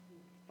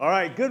All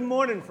right, good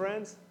morning,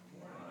 friends.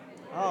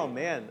 Oh,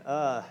 man.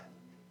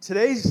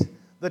 Today's,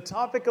 the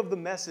topic of the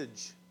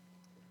message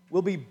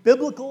will be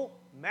biblical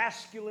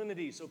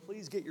masculinity. So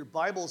please get your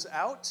Bibles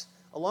out,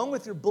 along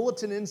with your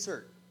bulletin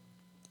insert.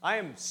 I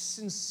am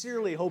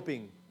sincerely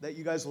hoping that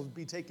you guys will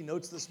be taking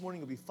notes this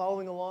morning. You'll be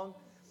following along.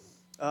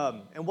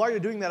 And while you're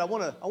doing that, I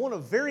want to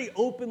very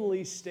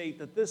openly state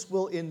that this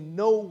will in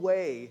no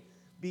way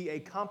be a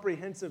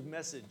comprehensive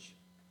message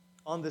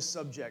on this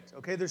subject.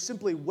 Okay, there's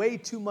simply way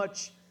too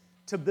much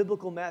to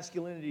biblical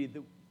masculinity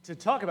to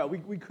talk about.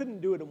 We couldn't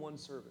do it in one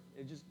sermon.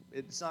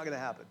 It's not going to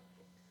happen.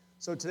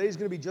 So today's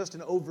going to be just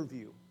an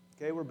overview.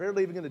 Okay, we're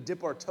barely even going to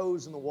dip our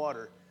toes in the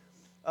water.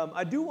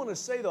 I do want to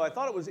say, though, I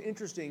thought it was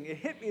interesting. It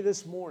hit me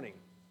this morning.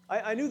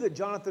 I knew that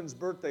Jonathan's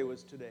birthday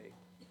was today.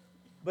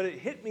 But it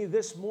hit me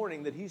this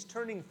morning that he's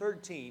turning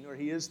 13, or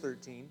he is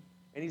 13,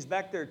 and he's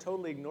back there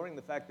totally ignoring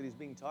the fact that he's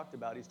being talked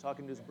about. He's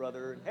talking to his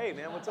brother, and, hey,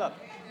 man, what's up?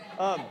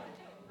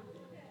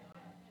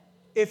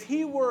 If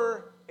he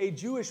were a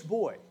Jewish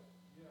boy,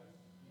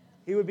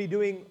 he would be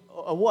doing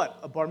a what?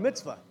 A bar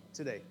mitzvah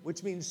today,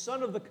 which means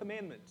son of the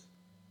commandment.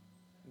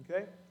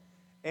 Okay?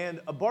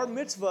 And a bar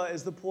mitzvah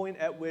is the point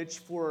at which,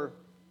 for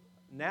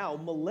now,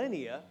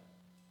 millennia,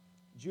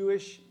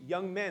 Jewish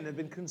young men have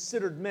been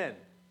considered men.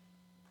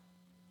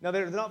 Now,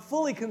 they're not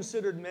fully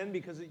considered men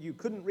because you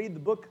couldn't read the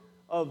book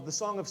of the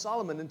Song of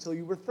Solomon until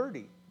you were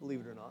 30, believe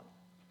it or not,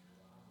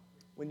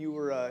 when you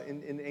were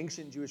in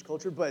ancient Jewish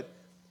culture. But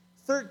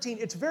 13,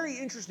 it's very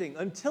interesting.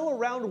 Until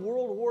around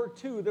World War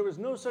II, there was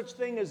no such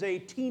thing as a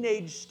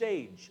teenage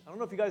stage. I don't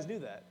know if you guys knew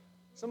that.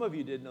 Some of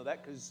you did know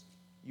that because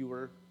you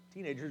were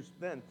teenagers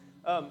then.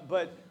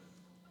 But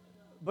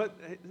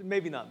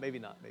maybe not.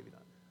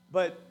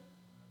 But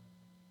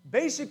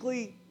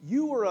basically,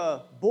 you were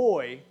a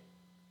boy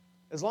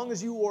as long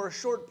as you wore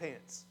short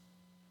pants.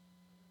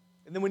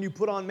 And then when you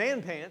put on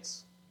man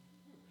pants,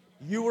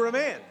 you were a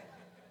man.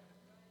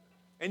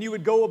 And you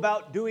would go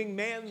about doing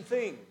man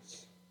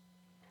things.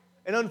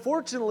 And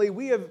unfortunately,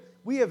 we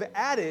have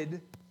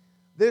added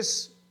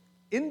this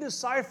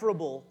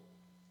indecipherable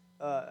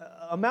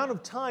amount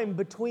of time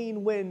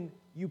between when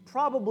you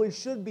probably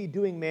should be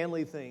doing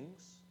manly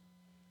things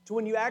to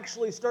when you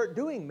actually start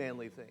doing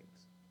manly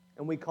things.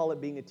 And we call it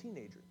being a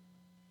teenager.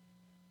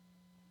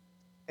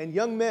 And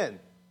young men,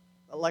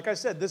 like I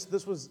said,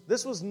 this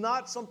was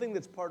not something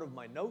that's part of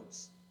my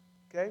notes,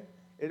 okay,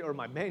 or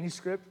my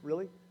manuscript,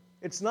 really.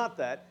 It's not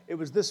that. It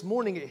was this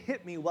morning, it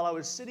hit me while I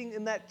was sitting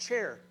in that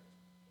chair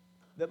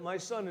that my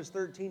son is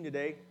 13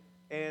 today,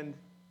 and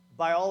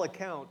by all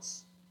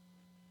accounts,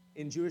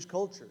 in Jewish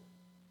culture,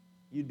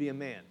 you'd be a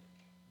man.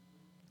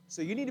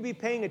 So you need to be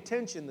paying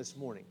attention this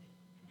morning.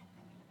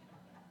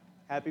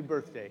 Happy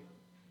birthday.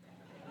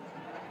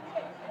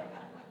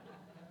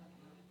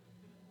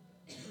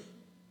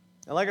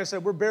 And like I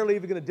said, we're barely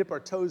even going to dip our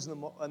toes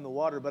in the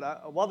water.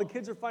 But while the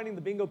kids are finding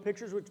the bingo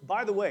pictures, which,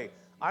 by the way,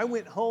 I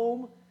went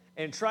home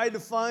and tried to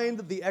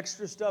find the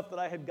extra stuff that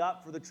I had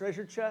got for the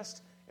treasure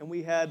chest. And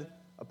we had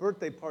a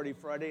birthday party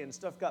Friday, and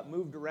stuff got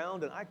moved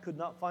around, and I could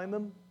not find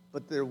them.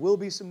 But there will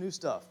be some new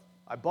stuff.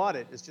 I bought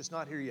it. It's just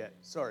not here yet.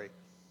 Sorry.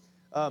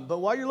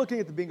 But while you're looking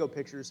at the bingo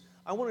pictures,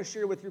 I want to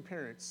share with your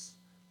parents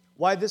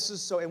why this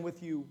is so, and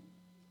with you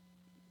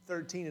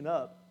 13 and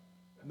up,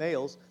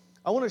 males,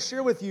 I want to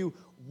share with you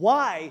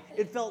why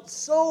it felt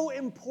so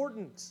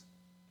important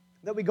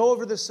that we go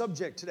over this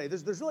subject today.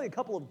 There's really a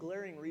couple of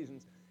glaring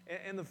reasons.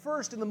 And the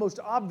first and the most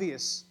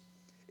obvious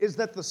is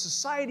that the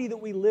society that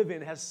we live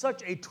in has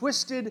such a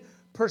twisted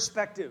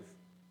perspective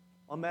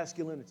on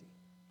masculinity.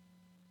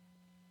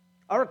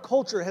 Our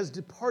culture has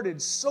departed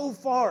so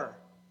far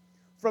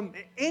from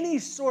any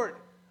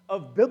sort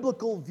of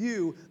biblical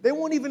view, they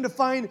won't even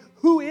define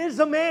who is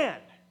a man,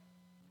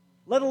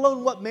 let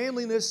alone what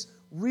manliness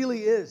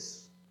really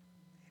is.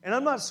 And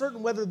I'm not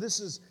certain whether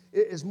this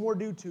is more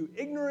due to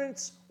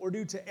ignorance or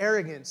due to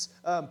arrogance.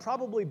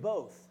 Probably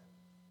both.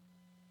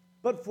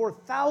 But for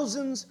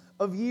thousands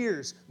of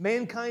years,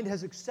 mankind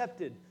has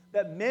accepted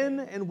that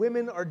men and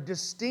women are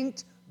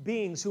distinct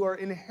beings who are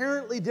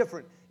inherently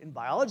different in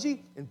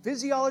biology, in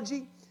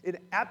physiology, in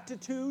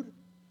aptitude,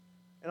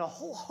 and a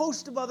whole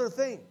host of other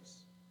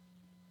things.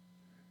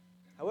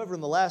 However, in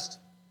the last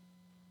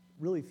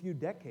really few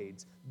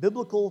decades,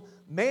 biblical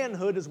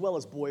manhood as well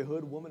as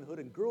boyhood, womanhood,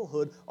 and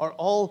girlhood are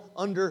all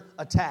under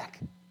attack.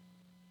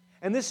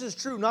 And this is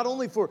true not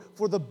only for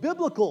the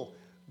biblical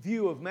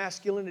view of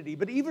masculinity,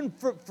 but even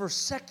for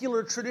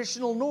secular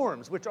traditional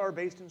norms, which are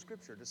based in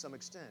Scripture to some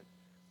extent.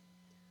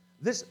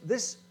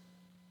 This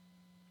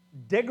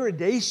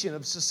degradation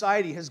of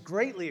society has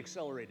greatly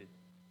accelerated,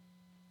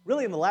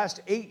 really in the last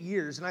 8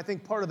 years, and I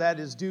think part of that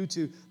is due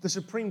to the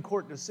Supreme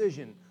Court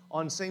decision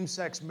on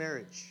same-sex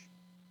marriage.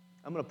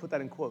 I'm going to put that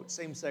in quotes,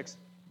 same-sex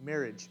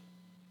marriage.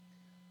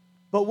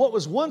 But what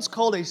was once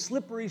called a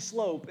slippery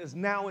slope is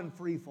now in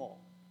free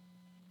fall.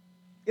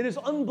 It is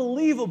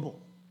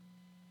unbelievable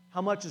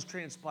how much has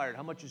transpired,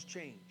 how much has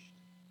changed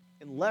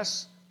in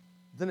less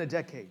than a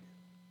decade.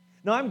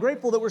 Now, I'm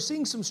grateful that we're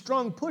seeing some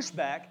strong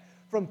pushback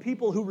from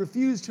people who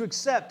refuse to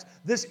accept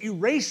this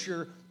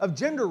erasure of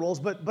gender roles,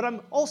 but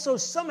I'm also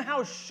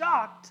somehow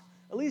shocked,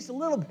 at least a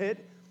little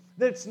bit,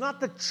 that it's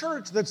not the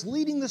church that's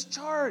leading this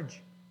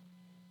charge.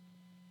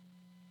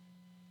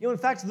 You know, in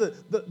fact,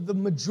 the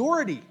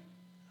majority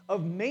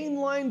of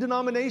mainline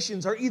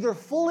denominations are either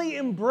fully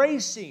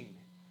embracing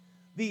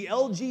the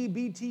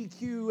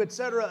LGBTQ,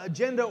 etc.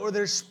 agenda, or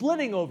they're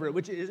splitting over it,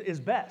 which is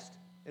best,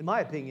 in my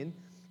opinion,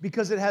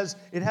 because it has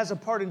a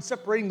part in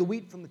separating the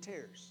wheat from the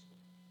tares.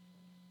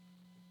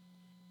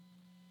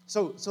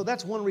 So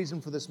that's one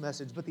reason for this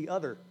message, but the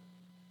other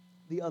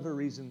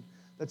reason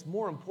that's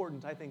more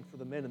important, I think, for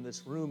the men in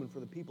this room and for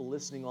the people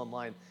listening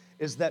online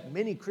is that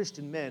many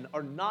Christian men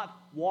are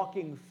not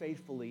walking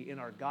faithfully in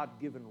our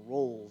God-given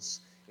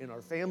roles in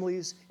our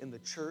families, in the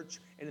church,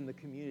 and in the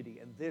community,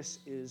 and this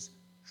is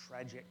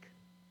tragic.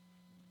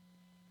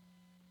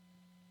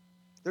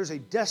 There's a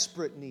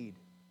desperate need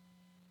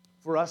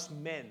for us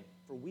men,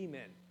 for we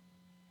men,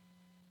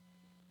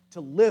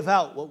 to live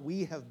out what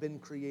we have been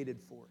created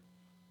for.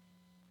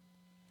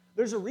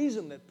 There's a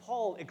reason that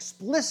Paul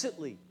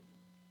explicitly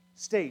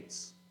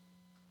states,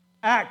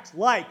 act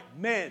like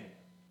men.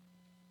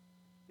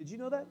 Did you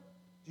know that?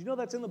 Did you know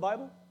that's in the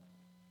Bible?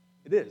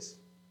 It is.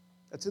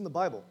 That's in the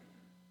Bible.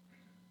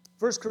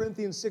 1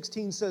 Corinthians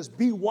 16 says,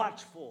 be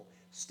watchful,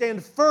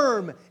 stand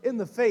firm in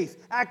the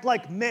faith, act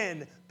like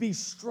men, be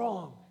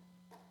strong.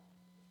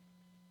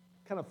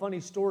 Kind of funny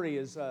story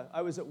is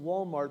I was at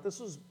Walmart. This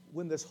was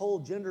when this whole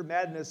gender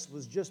madness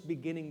was just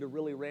beginning to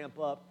really ramp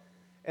up.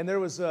 And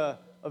there was a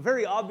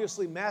very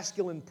obviously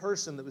masculine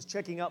person that was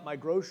checking out my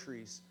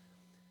groceries.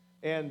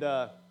 And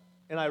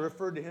I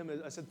referred to him,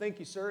 I said, thank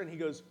you, sir. And he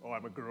goes, oh,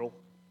 I'm a girl.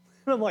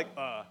 And I'm like,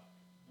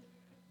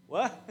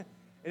 what?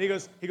 And he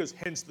goes,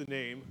 hence the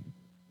name.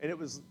 And it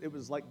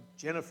was like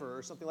Jennifer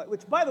or something like,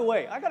 which, by the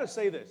way, I got to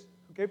say this,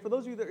 okay? For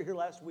those of you that were here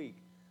last week,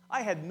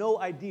 I had no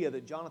idea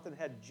that Jonathan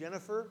had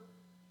Jennifer,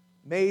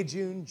 May,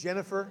 June,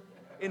 Jennifer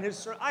in his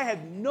surname. I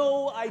had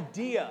no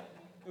idea,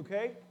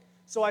 okay?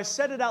 So I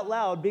said it out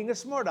loud, being a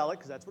smart aleck,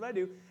 because that's what I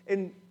do.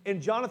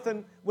 And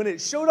Jonathan, when it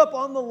showed up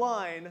on the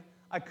line,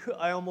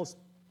 I almost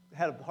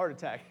had a heart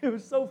attack. It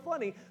was so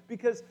funny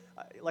because,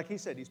 like he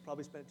said, he's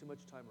probably spent too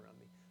much time around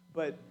me.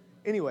 But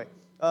anyway,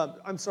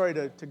 I'm sorry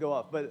to go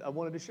off, but I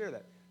wanted to share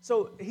that.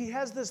 So he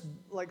has this,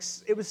 like,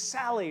 it was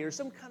Sally or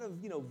some kind of,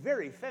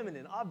 very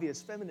feminine,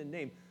 obvious feminine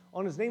name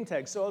on his name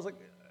tag. So I was like,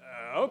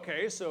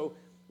 okay. So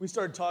we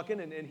started talking,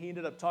 and he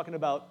ended up talking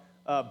about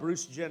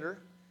Bruce Jenner.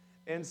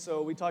 And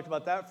so we talked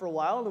about that for a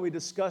while, and then we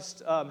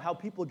discussed how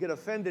people get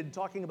offended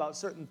talking about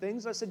certain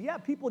things. I said, yeah,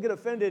 people get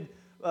offended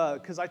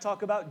because I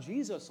talk about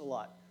Jesus a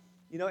lot.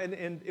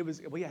 And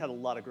we had a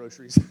lot of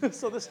groceries.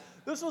 So this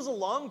was a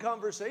long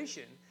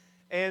conversation.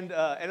 And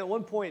at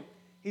one point,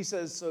 he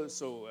says,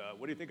 so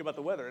what do you think about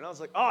the weather? And I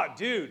was like, oh,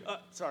 dude,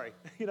 sorry.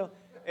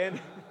 And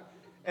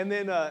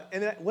then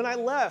when I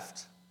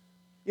left,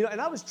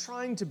 and I was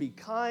trying to be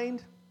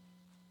kind,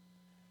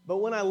 but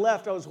when I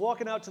left, I was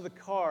walking out to the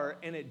car,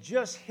 and it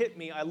just hit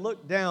me. I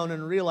looked down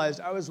and realized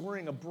I was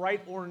wearing a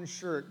bright orange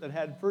shirt that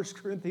had 1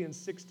 Corinthians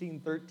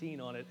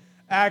 16:13 on it.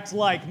 Act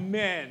like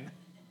men.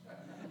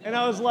 And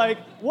I was like,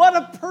 what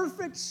a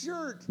perfect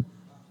shirt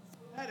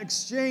for that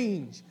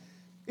exchange.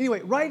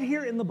 Anyway, right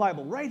here in the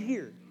Bible, right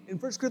here in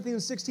 1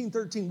 Corinthians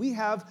 16:13, we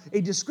have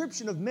a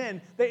description of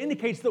men that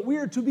indicates that we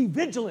are to be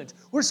vigilant.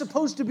 We're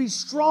supposed to be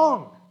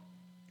strong.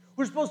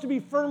 We're supposed to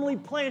be firmly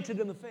planted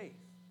in the faith.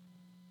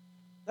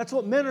 That's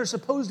what men are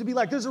supposed to be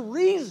like. There's a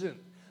reason,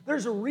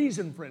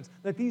 friends,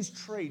 that these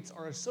traits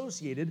are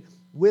associated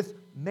with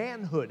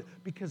manhood,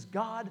 because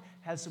God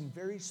has some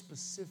very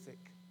specific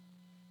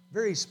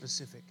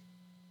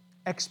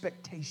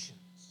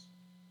expectations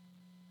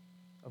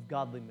of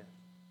godly men.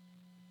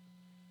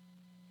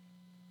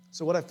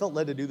 So what I felt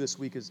led to do this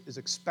week is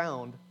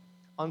expound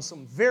on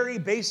some very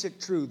basic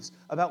truths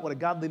about what a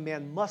godly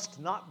man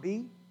must not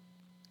be,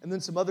 and then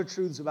some other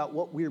truths about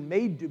what we're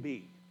made to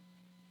be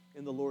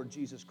in the Lord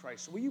Jesus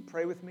Christ. So will you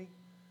pray with me?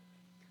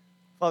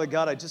 Father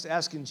God, I just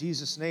ask in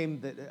Jesus'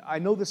 name that I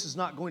know this is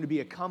not going to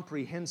be a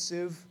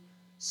comprehensive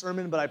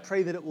sermon, but I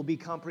pray that it will be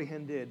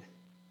comprehended.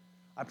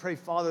 I pray,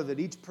 Father, that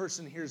each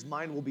person here's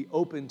mind will be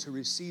open to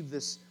receive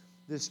this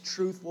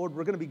truth. Lord,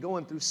 we're going to be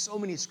going through so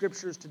many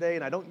scriptures today,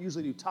 and I don't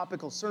usually do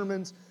topical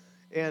sermons,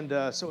 and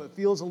so it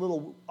feels a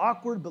little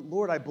awkward, but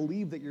Lord, I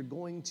believe that you're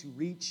going to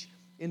reach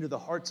into the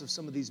hearts of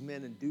some of these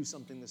men and do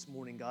something this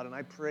morning, God, and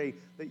I pray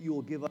that you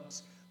will give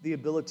us the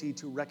ability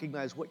to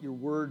recognize what your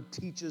word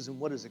teaches and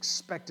what is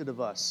expected of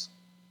us.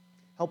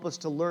 Help us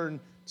to learn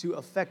to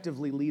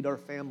effectively lead our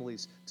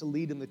families, to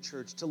lead in the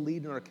church, to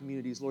lead in our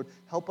communities, Lord.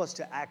 Help us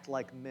to act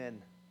like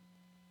men.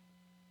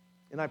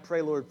 And I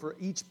pray, Lord, for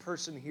each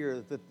person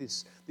here that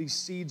these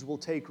seeds will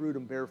take root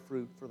and bear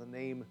fruit for the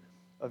name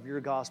of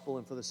your gospel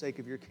and for the sake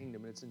of your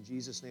kingdom. And it's in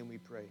Jesus' name we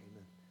pray.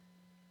 Amen.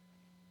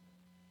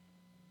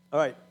 All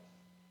right.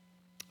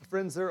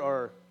 Friends, we're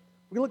going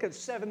to look at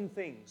 7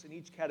 things in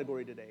each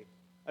category today.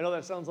 I know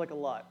that sounds like a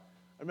lot.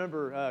 I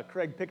remember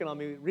Craig picking on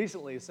me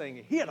recently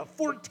saying he had a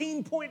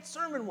 14-point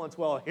sermon once.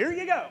 Well, here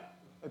you go.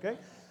 Okay?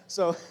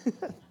 So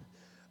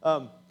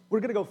We're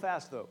going to go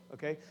fast, though,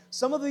 okay?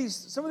 Some of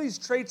these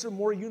traits are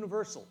more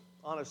universal,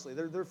 honestly.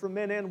 They're for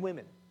men and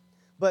women.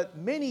 But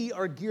many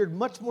are geared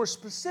much more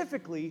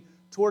specifically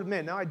toward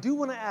men. Now, I do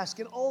want to ask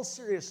in all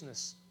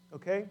seriousness,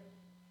 okay?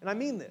 And I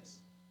mean this,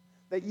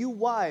 that you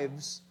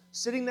wives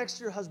sitting next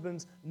to your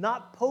husbands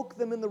not poke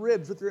them in the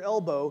ribs with your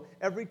elbow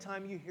every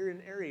time you hear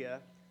an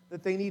area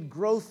that they need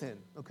growth in,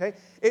 okay?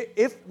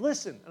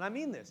 Listen, and I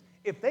mean this,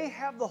 if they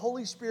have the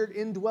Holy Spirit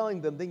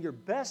indwelling them, then your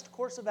best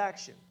course of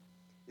action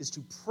is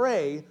to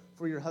pray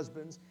for your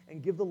husbands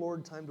and give the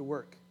Lord time to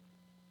work,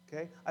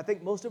 okay? I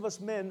think most of us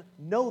men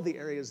know the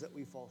areas that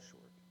we fall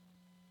short.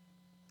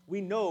 We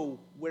know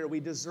where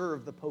we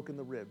deserve the poke in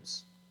the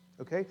ribs,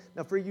 okay?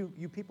 Now, for you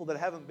people that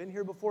haven't been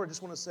here before, I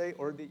just want to say,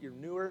 or that you're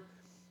newer,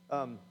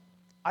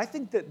 I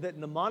think that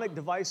mnemonic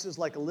devices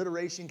like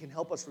alliteration can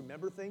help us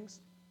remember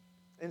things.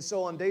 And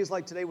so on days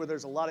like today where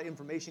there's a lot of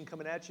information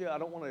coming at you, I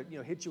don't want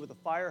to hit you with a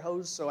fire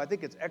hose, so I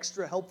think it's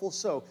extra helpful.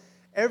 So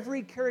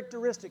every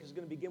characteristic is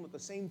going to begin with the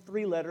same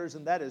 3 letters,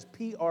 and that is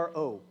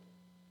P-R-O,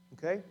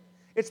 okay?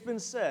 It's been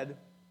said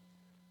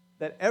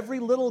that every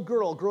little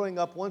girl growing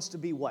up wants to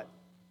be what?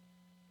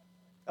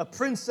 A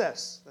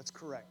princess. That's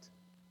correct,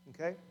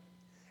 okay?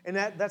 And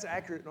that's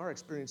accurate in our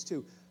experience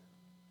too.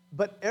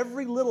 But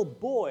every little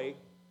boy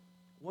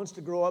wants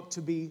to grow up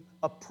to be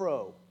a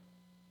pro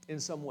in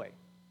some way.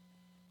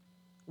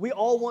 We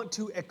all want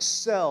to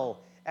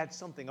excel at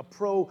something. A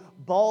pro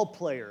ball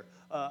player,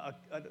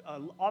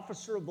 an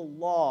officer of the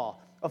law,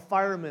 a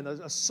fireman,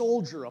 a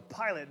soldier, a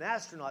pilot, an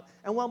astronaut.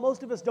 And while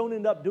most of us don't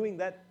end up doing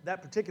that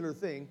particular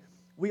thing,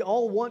 we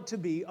all want to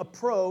be a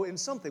pro in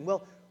something.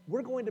 Well,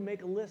 we're going to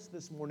make a list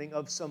this morning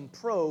of some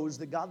pros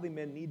that godly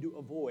men need to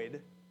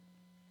avoid,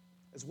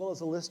 as well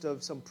as a list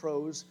of some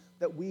pros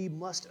that we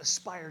must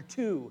aspire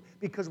to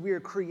because we are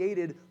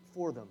created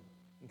for them.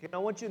 Okay, now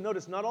I want you to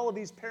notice not all of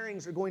these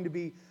pairings are going to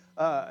be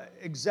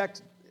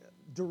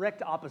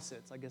direct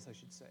opposites, I guess I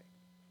should say.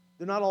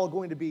 They're not all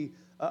going to be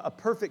a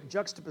perfect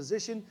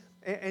juxtaposition,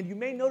 and you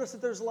may notice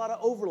that there's a lot of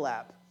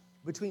overlap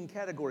between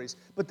categories,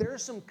 but there are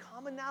some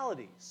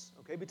commonalities,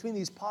 okay, between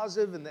these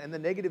positive and the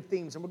negative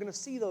themes, and we're going to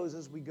see those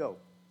as we go.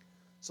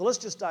 So let's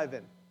just dive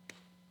in.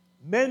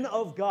 Men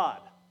of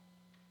God,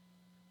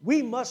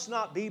 we must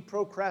not be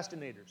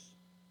procrastinators.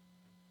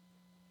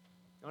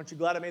 Aren't you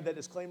glad I made that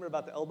disclaimer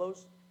about the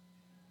elbows?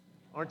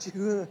 Aren't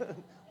you?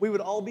 We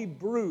would all be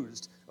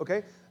bruised,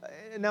 okay?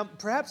 Now,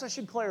 perhaps I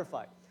should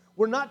clarify.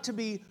 We're not to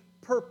be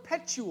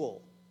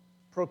perpetual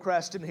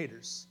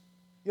procrastinators.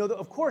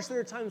 Of course, there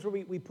are times where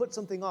we put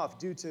something off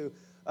due to,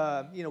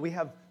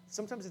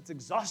 sometimes it's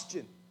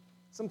exhaustion.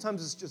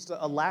 Sometimes it's just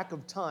a lack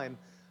of time.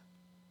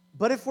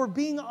 But if we're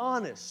being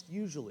honest,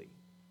 usually,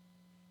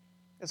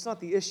 that's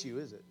not the issue,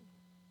 is it?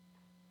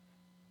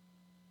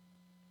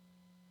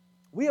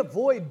 We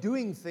avoid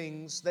doing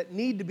things that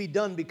need to be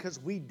done because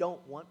we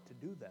don't want to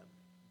do them.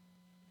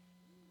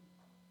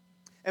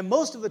 And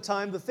most of the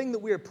time, the thing that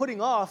we are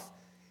putting off,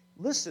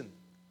 listen,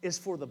 is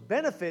for the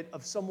benefit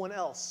of someone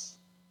else.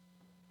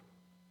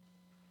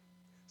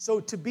 So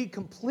to be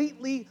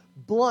completely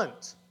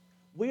blunt,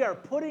 we are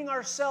putting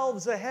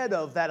ourselves ahead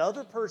of that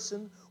other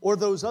person or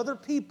those other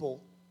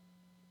people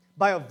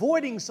by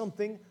avoiding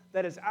something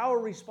that is our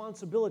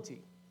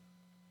responsibility.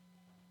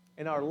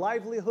 And our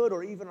livelihood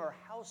or even our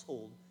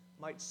household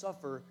might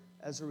suffer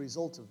as a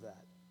result of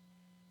that.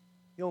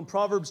 In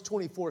Proverbs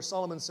 24,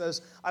 Solomon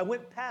says, I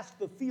went past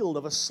the field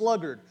of a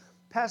sluggard,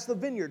 past the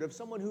vineyard of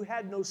someone who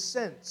had no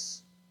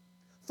sense.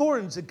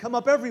 Thorns had come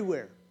up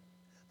everywhere.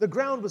 The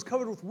ground was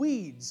covered with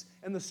weeds,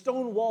 and the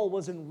stone wall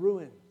was in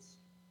ruins.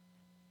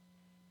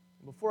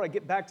 Before I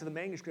get back to the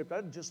manuscript,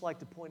 I'd just like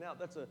to point out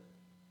that's a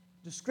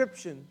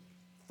description.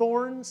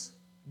 Thorns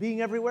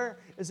being everywhere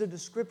is a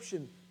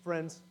description,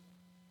 friends,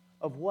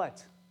 of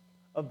what?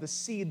 Of the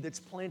seed that's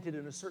planted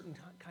in a certain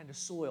kind of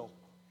soil,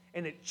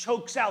 and it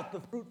chokes out the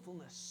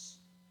fruitfulness.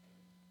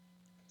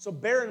 So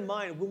bear in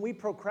mind, when we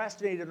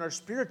procrastinate in our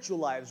spiritual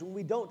lives, when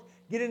we don't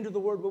get into the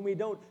Word, when we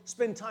don't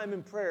spend time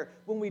in prayer,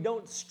 when we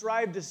don't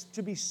strive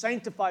to be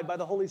sanctified by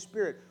the Holy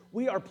Spirit,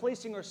 we are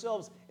placing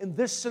ourselves in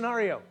this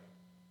scenario.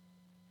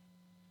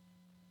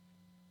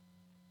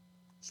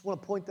 Just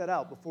want to point that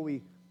out before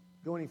we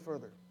go any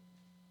further.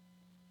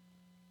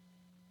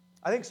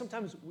 I think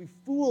sometimes we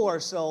fool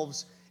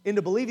ourselves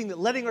into believing that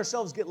letting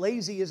ourselves get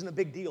lazy isn't a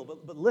big deal.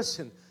 But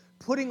listen,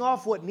 putting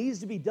off what needs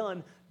to be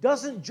done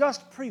doesn't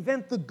just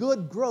prevent the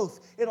good growth.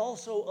 It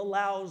also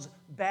allows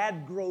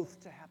bad growth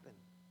to happen.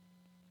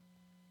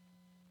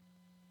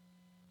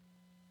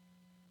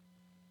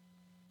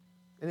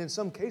 And in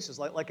some cases,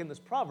 like in this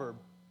proverb,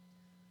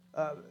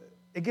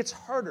 it gets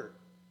harder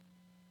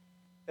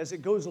as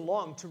it goes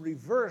along to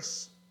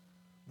reverse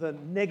the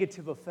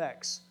negative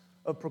effects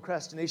of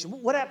procrastination.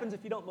 What happens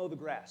if you don't mow the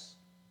grass?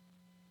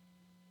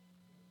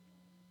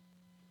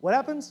 What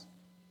happens?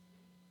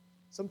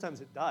 Sometimes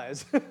it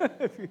dies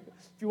if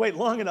you wait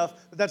long enough,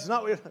 but that's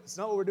not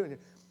what we're doing here.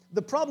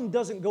 The problem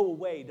doesn't go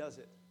away, does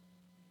it?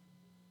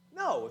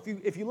 No,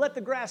 if you let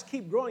the grass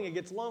keep growing, it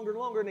gets longer and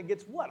longer, and it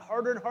gets what?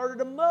 Harder and harder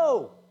to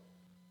mow.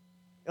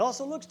 It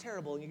also looks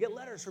terrible, and you get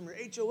letters from your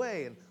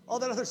HOA and all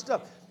that other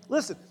stuff.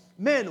 Listen,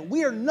 men,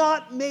 we are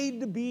not made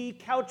to be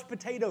couch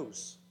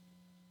potatoes.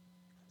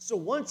 So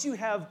once you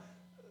have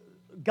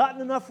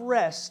gotten enough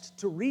rest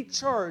to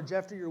recharge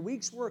after your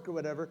week's work or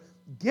whatever,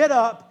 get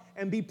up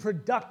and be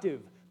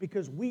productive,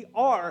 because we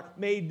are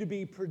made to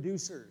be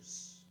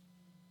producers.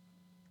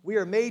 We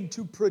are made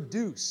to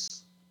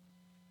produce.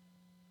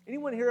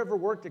 Anyone here ever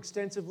worked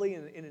extensively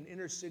in an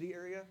inner city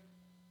area?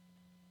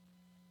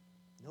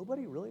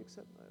 Nobody really,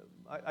 except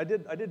I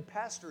did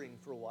pastoring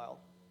for a while.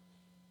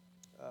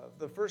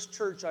 The first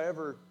church I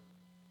ever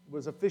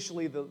was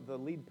officially the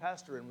lead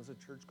pastor in was a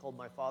church called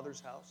My Father's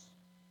House.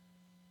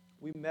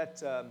 We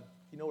met,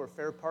 you know where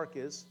Fair Park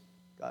is?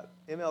 Got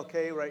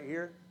MLK right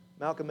here,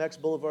 Malcolm X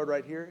Boulevard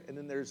right here, and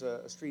then there's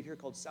a street here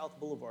called South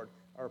Boulevard.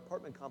 Our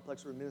apartment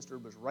complex where we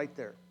ministered was right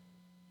there.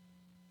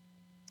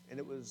 And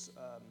it was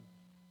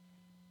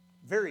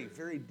very,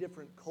 very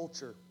different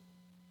culture.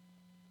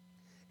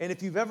 And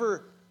if you've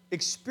ever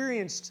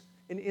experienced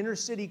an inner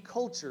city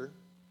culture,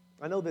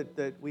 I know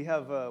that we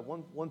have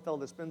one fellow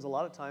that spends a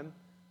lot of time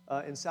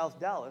in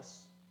South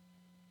Dallas,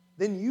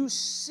 then you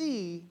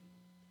see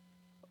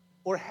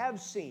or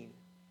have seen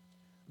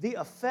the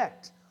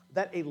effect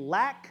that a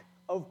lack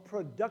of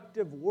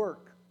productive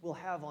work will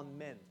have on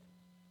men.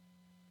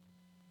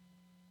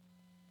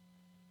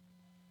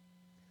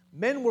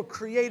 Men were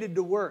created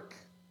to work.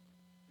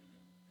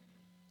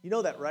 You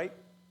know that, right?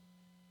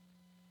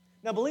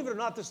 Now, believe it or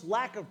not, this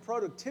lack of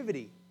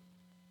productivity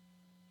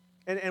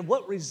and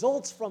what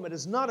results from it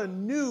is not a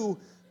new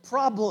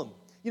problem.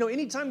 You know,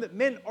 anytime that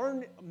men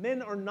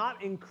are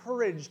not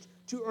encouraged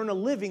to earn a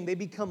living, they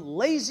become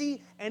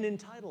lazy and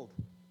entitled.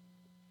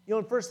 You know,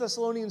 in 1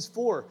 Thessalonians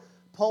 4,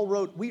 Paul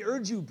wrote, "We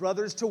urge you,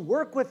 brothers, to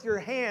work with your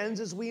hands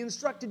as we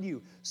instructed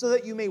you, so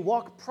that you may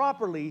walk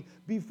properly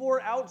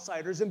before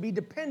outsiders and be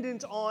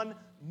dependent on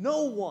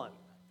no one."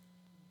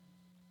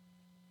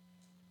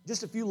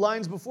 Just a few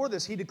lines before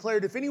this, he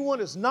declared, "If anyone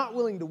is not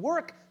willing to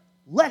work,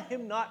 let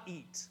him not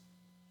eat."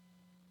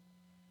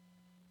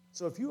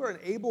 So if you are an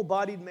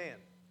able-bodied man,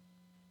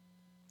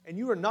 and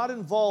you are not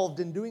involved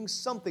in doing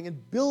something, in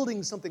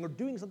building something, or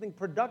doing something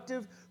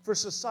productive for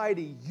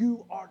society,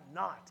 you are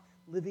not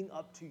living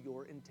up to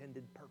your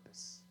intended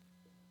purpose.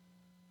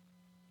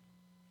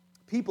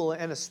 People,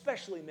 and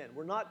especially men,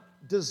 were not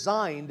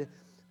designed,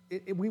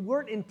 we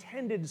weren't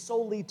intended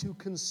solely to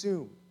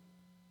consume.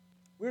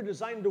 We were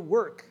designed to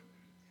work,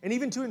 and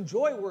even to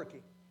enjoy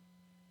working.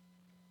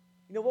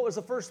 You know, what was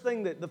the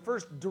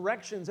first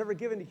directions ever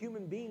given to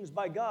human beings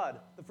by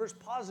God? The first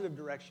positive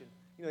direction.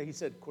 You know, he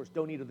said, of course,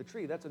 don't eat of the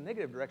tree. That's a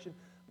negative direction.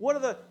 What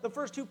are the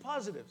first two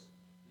positives?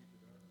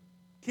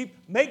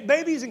 Make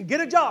babies and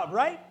get a job,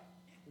 right?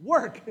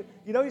 Work.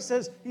 You know, he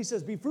says,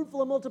 be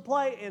fruitful and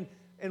multiply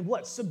and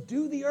what?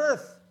 Subdue the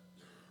earth.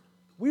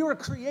 We were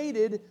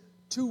created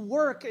to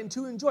work and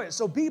to enjoy it.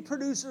 So be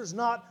producers,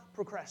 not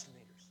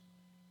procrastinators.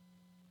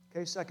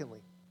 Okay,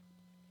 secondly,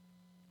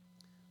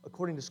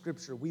 according to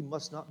Scripture, we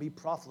must not be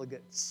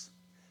profligates.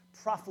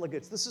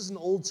 Profligates. This is an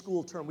old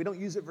school term. We don't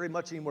use it very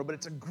much anymore, but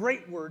it's a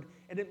great word,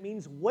 and it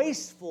means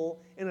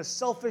wasteful in a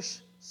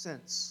selfish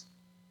sense.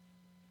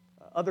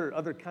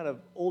 Other kind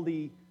of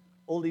oldie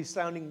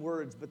sounding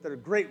words, but they're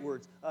great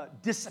words.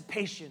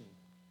 Dissipation.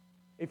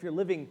 If you're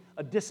living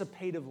a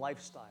dissipative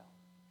lifestyle.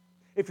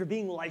 If you're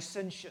being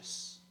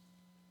licentious.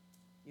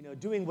 You know,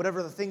 doing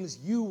whatever the things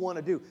you want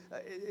to do.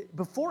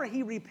 Before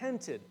he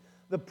repented,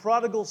 the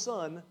prodigal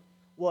son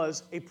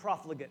was a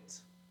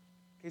profligate.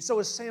 Okay, so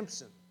is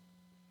Samson.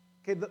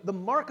 Okay, the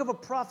mark of a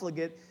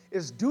profligate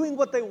is doing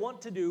what they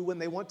want to do when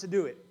they want to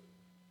do it,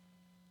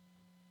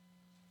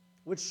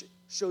 which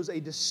shows a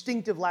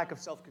distinctive lack of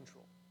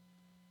self-control.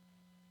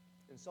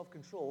 And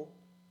self-control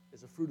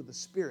is a fruit of the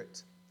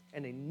Spirit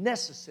and a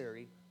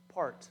necessary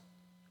part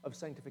of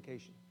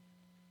sanctification.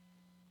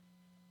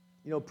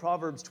 You know,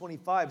 Proverbs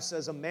 25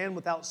 says, "A man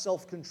without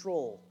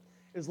self-control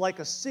is like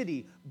a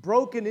city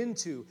broken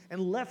into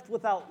and left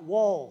without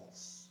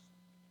walls."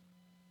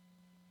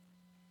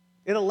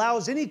 It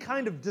allows any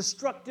kind of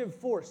destructive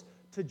force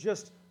to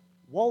just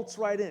waltz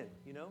right in,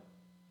 you know?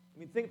 I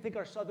mean, think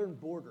our southern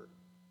border.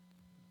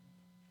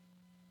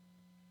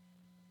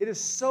 It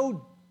is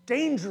so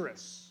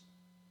dangerous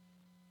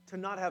to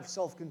not have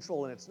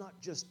self-control, and it's not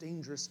just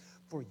dangerous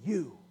for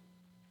you.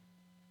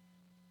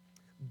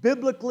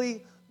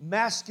 Biblically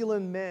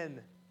masculine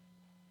men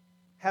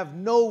have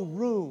no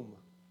room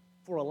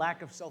for a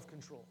lack of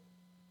self-control.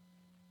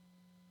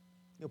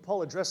 You know,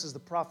 Paul addresses the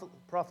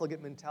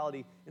profligate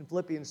mentality in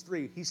Philippians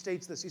 3. He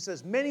states this. He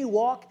says, "Many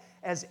walk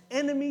as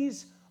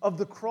enemies of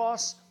the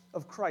cross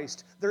of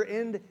Christ. Their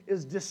end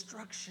is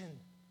destruction.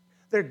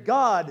 Their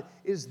God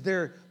is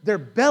their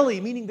belly,"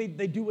 meaning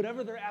they do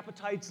whatever their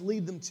appetites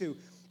lead them to.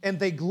 "And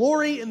they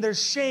glory in their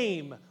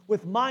shame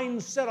with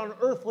minds set on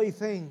earthly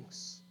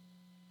things."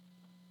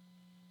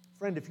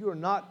 Friend, if you are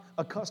not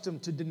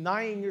accustomed to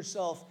denying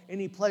yourself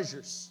any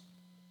pleasures,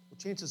 well,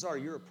 chances are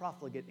you're a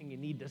profligate and you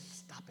need to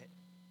stop it.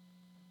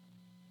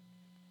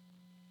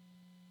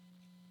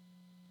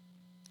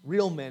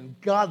 Real men,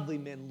 godly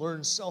men,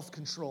 learn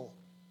self-control.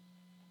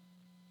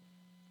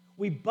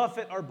 We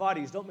buffet our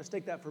bodies. Don't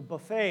mistake that for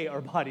buffet our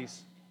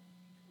bodies.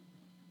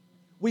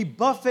 We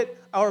buffet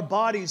our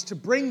bodies to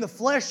bring the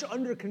flesh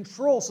under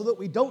control so that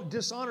we don't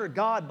dishonor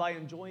God by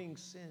enjoying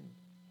sin.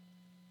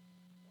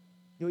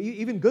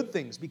 Even good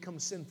things become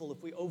sinful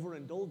if we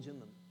overindulge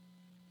in them.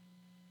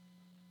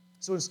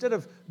 So instead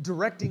of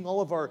directing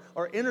all of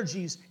our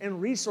energies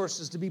and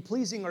resources to be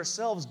pleasing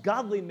ourselves,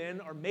 godly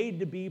men are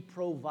made to be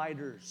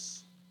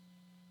providers.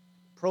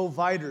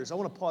 Providers. I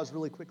want to pause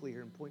really quickly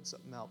here and point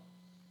something out.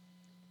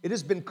 It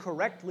has been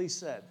correctly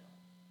said.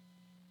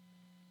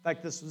 In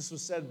fact, this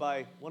was said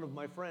by one of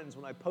my friends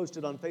when I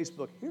posted on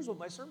Facebook, here's what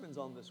my sermon's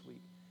on this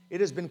week. It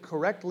has been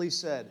correctly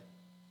said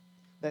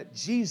that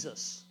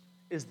Jesus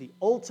is the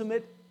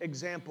ultimate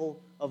example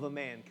of a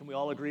man. Can we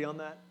all agree on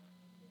that?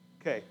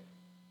 Okay.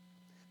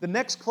 The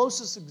next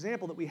closest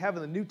example that we have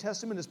in the New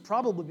Testament is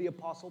probably the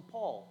Apostle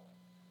Paul,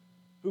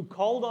 who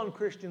called on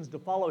Christians to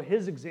follow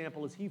his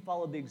example as he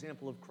followed the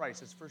example of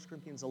Christ. It's 1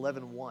 Corinthians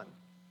 11:1.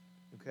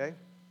 Okay?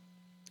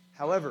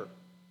 However,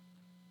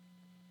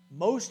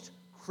 most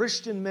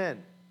Christian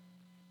men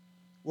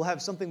will have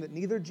something that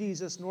neither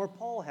Jesus nor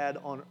Paul had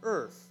on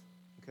earth,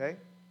 okay?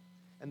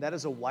 And that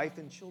is a wife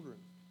and children.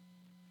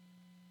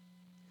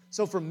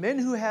 So for men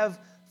who have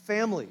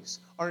families,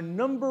 our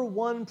number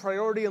one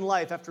priority in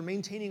life after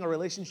maintaining our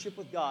relationship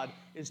with God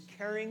is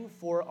caring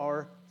for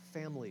our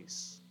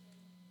families.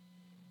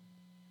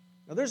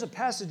 Now there's a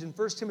passage in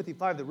 1 Timothy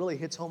 5 that really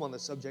hits home on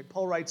this subject.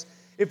 Paul writes,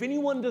 if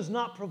anyone does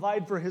not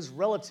provide for his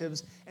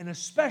relatives, and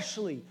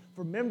especially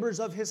for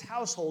members of his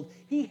household,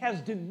 he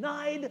has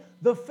denied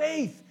the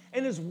faith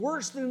and is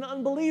worse than an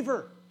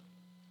unbeliever.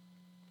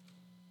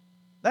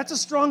 That's a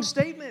strong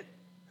statement.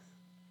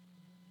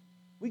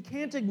 We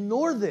can't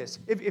ignore this.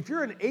 If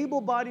you're an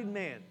able-bodied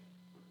man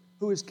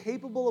who is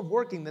capable of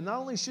working, then not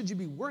only should you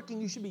be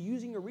working, you should be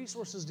using your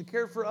resources to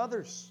care for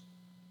others.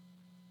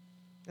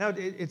 Now,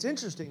 it's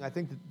interesting, I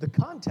think, the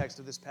context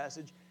of this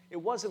passage, it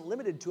wasn't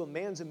limited to a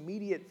man's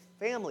immediate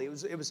family. It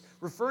was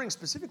referring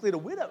specifically to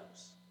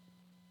widows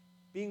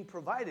being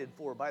provided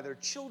for by their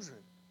children.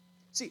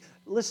 See,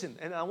 listen,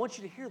 and I want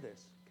you to hear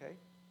this, okay?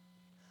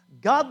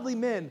 Godly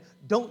men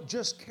don't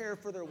just care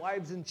for their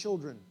wives and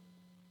children.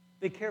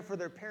 They care for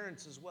their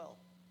parents as well.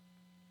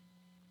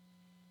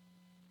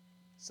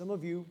 Some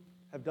of you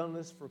have done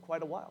this for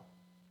quite a while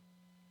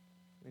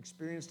and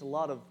experienced a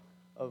lot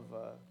of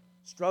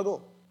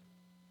struggle,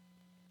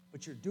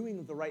 but you're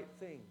doing the right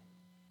thing.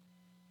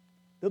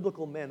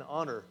 Biblical men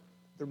honor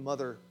their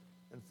mother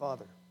and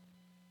father.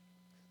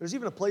 There's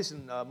even a place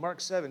in Mark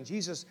 7,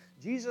 Jesus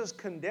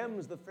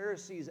condemns the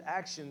Pharisees'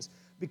 actions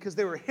because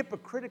they were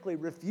hypocritically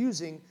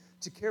refusing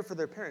to care for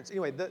their parents.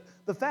 Anyway,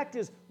 the fact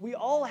is, we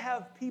all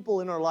have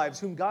people in our lives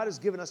whom God has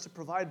given us to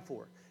provide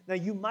for. Now,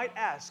 you might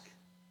ask,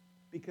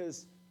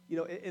 because,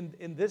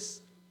 in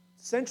this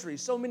century,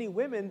 so many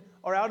women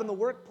are out in the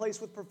workplace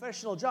with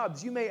professional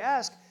jobs. You may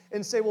ask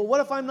and say, well,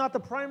 what if I'm not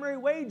the primary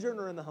wage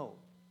earner in the home?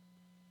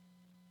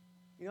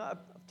 I've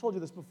told you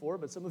this before,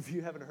 but some of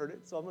you haven't heard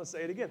it, so I'm going to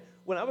say it again.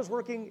 When I was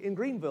working in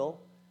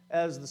Greenville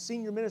as the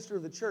senior minister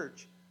of the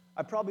church,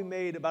 I probably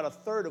made about a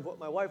third of what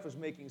my wife was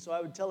making, so I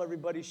would tell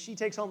everybody, she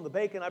takes home the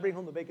bacon, I bring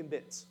home the bacon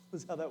bits.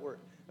 That's how that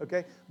worked,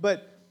 okay?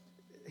 But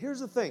here's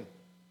the thing,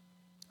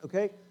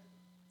 okay?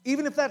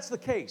 Even if that's the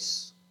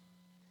case,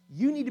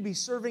 you need to be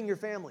serving your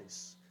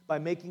families by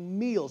making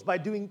meals, by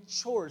doing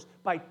chores,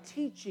 by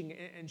teaching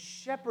and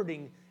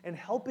shepherding and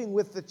helping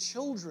with the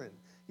children,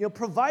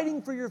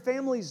 providing for your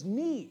family's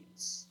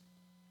needs.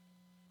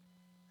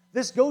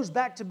 This goes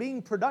back to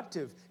being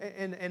productive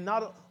and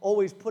not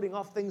always putting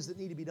off things that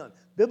need to be done.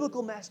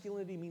 Biblical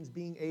masculinity means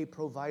being a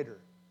provider,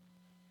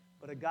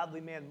 but a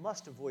godly man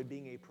must avoid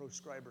being a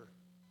proscriber.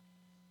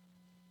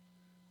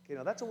 Okay,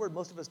 now that's a word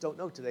most of us don't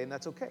know today, and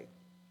that's okay.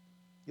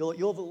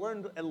 You'll have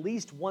learned at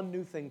least one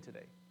new thing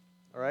today,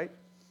 all right?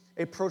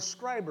 A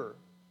proscriber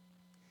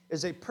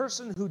is a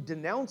person who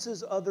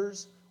denounces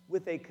others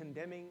with a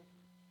condemning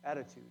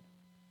attitude.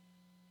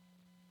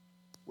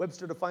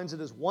 Webster defines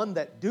it as one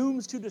that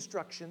dooms to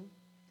destruction,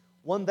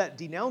 one that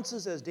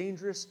denounces as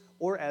dangerous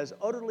or as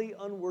utterly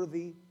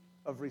unworthy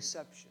of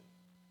reception.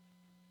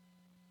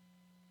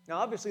 Now,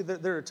 obviously,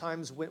 there are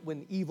times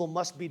when evil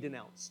must be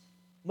denounced,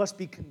 must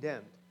be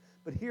condemned.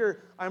 But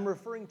here, I'm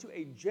referring to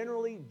a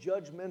generally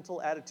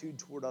judgmental attitude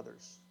toward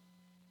others.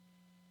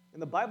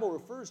 And the Bible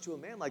refers to a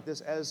man like this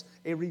as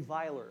a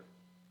reviler.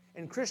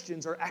 And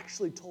Christians are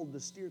actually told to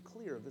steer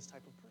clear of this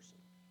type of person.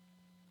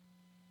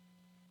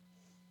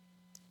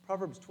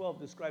 Proverbs 12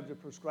 describes a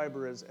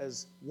proscriber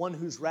as one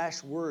whose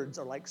rash words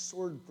are like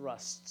sword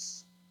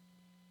thrusts.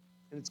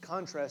 And it's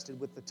contrasted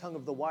with the tongue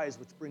of the wise,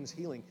 which brings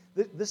healing.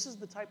 This is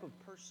the type of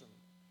person,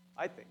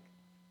 I think,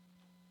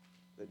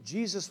 that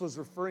Jesus was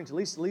referring to,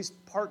 at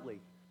least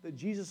partly, that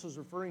Jesus was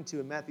referring to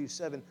in Matthew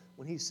 7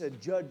 when he said,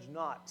 "Judge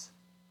not,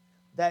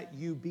 that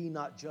you be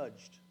not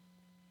judged.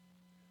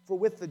 For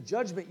with the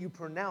judgment you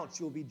pronounce,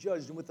 you will be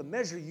judged, and with the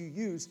measure you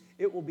use,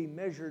 it will be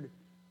measured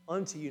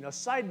unto you." Now,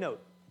 side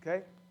note,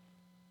 okay?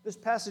 This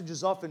passage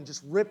is often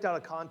just ripped out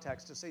of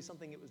context to say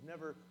something it was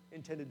never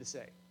intended to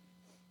say.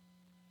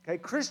 Okay,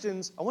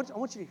 Christians, I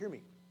want you to hear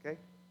me, okay?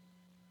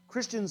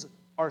 Christians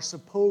are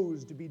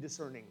supposed to be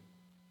discerning.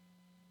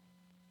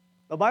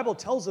 The Bible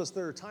tells us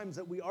there are times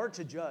that we are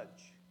to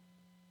judge.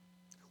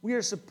 We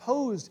are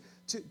supposed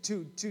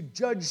to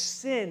judge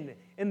sin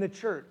in the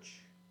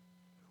church.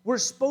 We're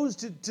supposed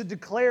to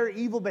declare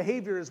evil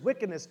behavior as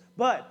wickedness,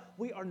 but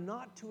we are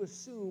not to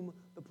assume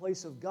the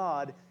place of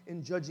God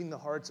in judging the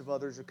hearts of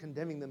others or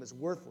condemning them as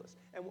worthless.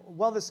 And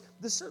while this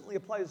certainly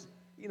applies,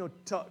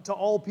 to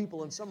all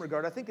people in some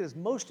regard, I think it is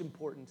most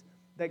important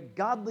that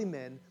godly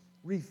men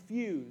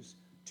refuse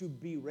to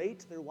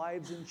berate their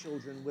wives and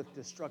children with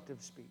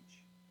destructive speech.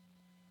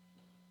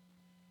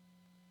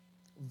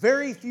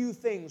 Very few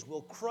things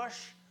will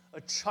crush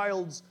a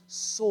child's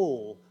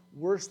soul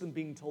worse than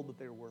being told that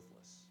they're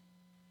worthless.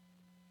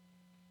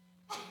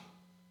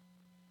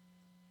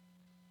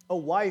 A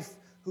wife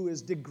who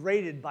is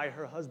degraded by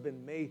her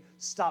husband may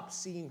stop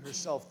seeing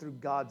herself through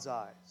God's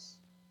eyes.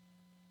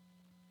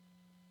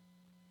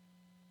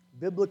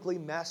 Biblically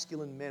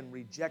masculine men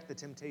reject the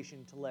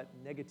temptation to let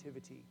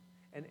negativity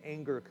and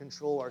anger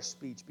control our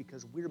speech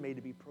because we're made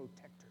to be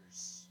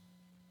protectors.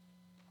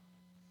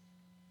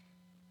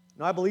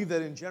 Now, I believe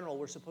that in general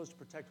we're supposed to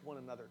protect one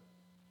another.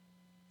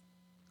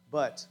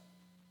 But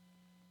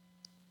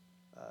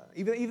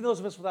even those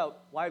of us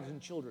without wives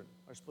and children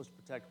are supposed to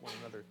protect one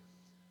another.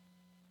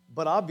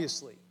 But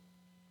obviously,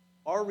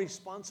 our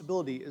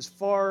responsibility is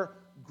far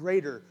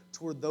greater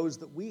toward those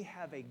that we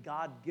have a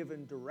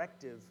God-given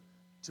directive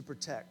to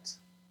protect.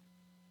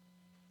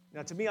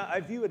 Now, to me, I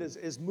view it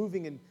as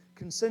moving in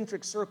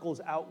concentric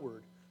circles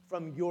outward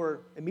from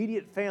your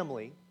immediate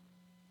family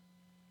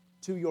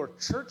to your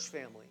church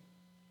family.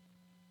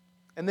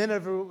 And then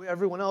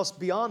everyone else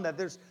beyond that,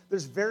 there's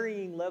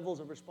varying levels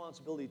of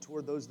responsibility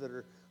toward those that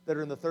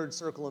are in the third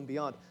circle and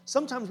beyond.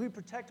 Sometimes we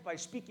protect by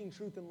speaking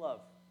truth in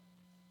love.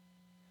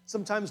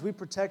 Sometimes we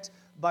protect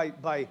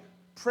by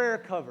prayer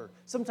cover.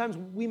 Sometimes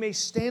we may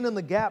stand in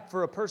the gap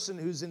for a person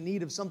who's in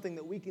need of something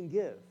that we can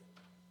give.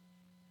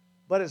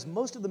 But as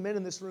most of the men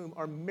in this room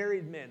are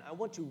married men, I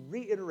want to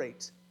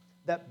reiterate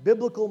that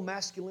biblical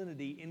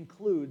masculinity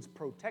includes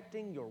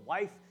protecting your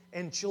wife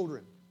and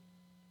children.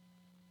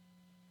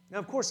 Now,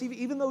 of course,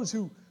 even those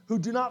who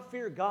do not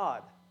fear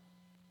God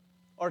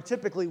are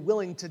typically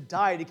willing to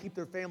die to keep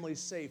their families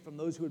safe from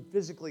those who would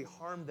physically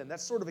harm them.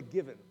 That's sort of a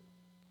given,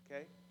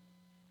 okay?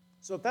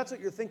 So if that's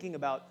what you're thinking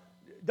about,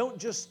 don't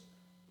just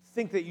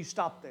think that you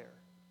stop there,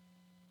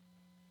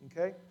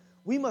 okay?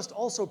 We must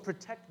also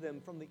protect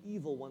them from the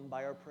evil one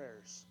by our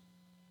prayers.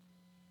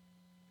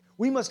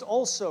 We must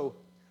also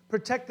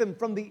protect them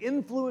from the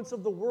influence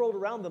of the world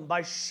around them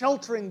by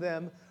sheltering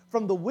them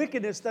from the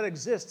wickedness that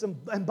exists.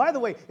 And by the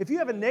way, if you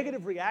have a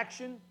negative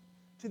reaction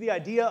to the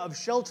idea of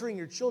sheltering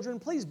your children,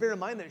 please bear in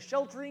mind that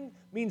sheltering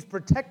means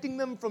protecting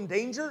them from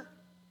danger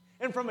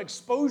and from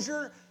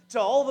exposure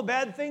to all the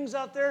bad things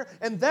out there.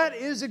 And that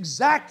is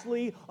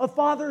exactly a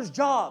father's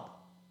job.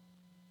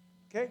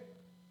 Okay?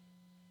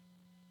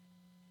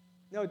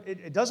 Now,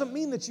 it doesn't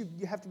mean that you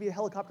have to be a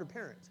helicopter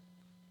parent.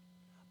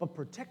 But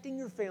protecting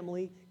your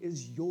family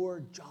is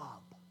your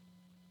job.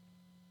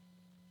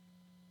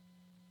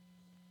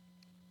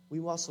 We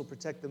also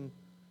protect them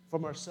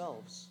from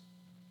ourselves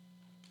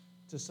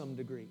to some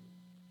degree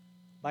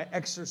by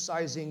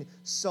exercising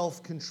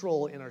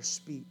self-control in our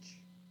speech.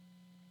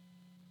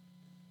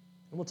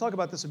 And we'll talk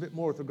about this a bit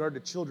more with regard to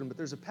children, but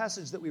there's a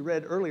passage that we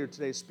read earlier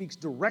today that speaks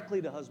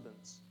directly to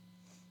husbands.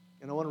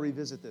 And I want to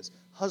revisit this.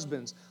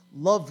 Husbands,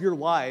 love your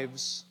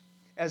wives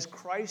as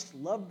Christ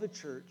loved the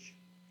church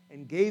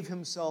and gave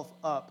himself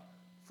up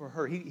for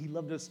her. He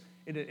loved us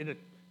in a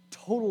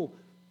total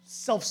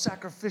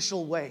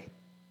self-sacrificial way.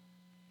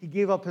 He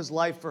gave up his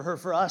life for her,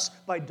 for us,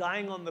 by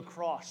dying on the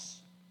cross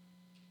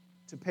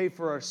to pay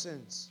for our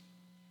sins,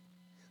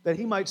 that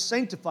he might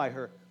sanctify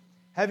her,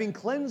 having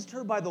cleansed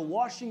her by the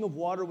washing of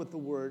water with the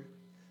word,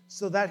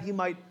 so that he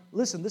might,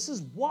 listen, this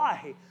is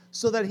why,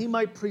 so that he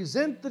might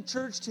present the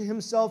church to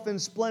himself in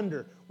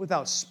splendor,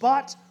 without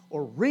spot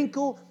or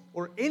wrinkle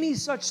or any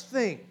such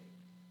thing,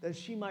 that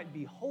she might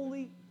be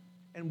holy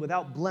and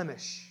without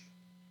blemish.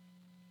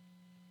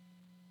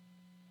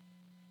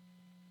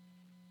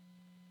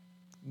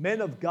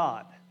 Men of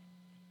God,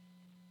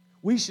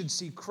 we should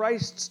see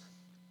Christ's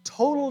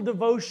total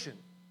devotion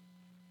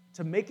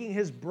to making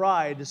his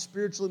bride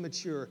spiritually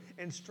mature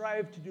and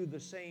strive to do the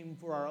same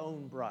for our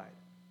own bride.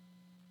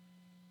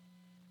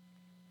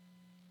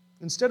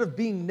 Instead of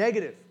being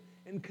negative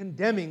and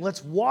condemning,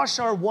 let's wash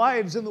our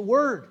wives in the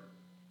Word,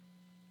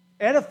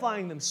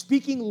 edifying them,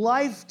 speaking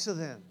life to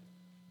them.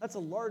 That's a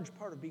large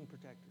part of being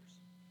protectors.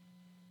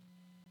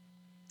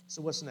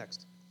 So what's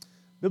next?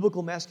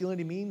 Biblical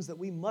masculinity means that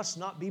we must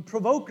not be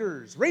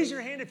provokers. Raise your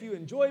hand if you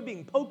enjoy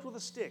being poked with a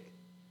stick.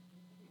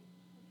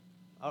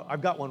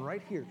 I've got one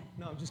right here.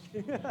 No, I'm just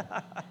kidding.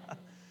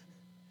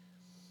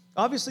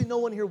 Obviously, no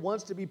one here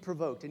wants to be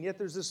provoked, and yet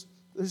there's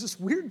this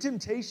weird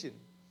temptation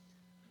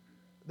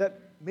that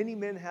many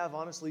men have,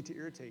 honestly, to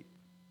irritate.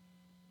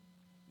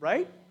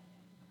 Right?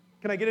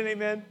 Can I get an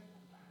amen?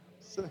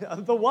 So,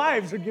 the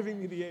wives are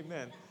giving me the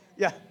amen.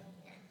 Yeah.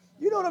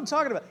 You know what I'm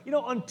talking about. You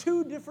know, on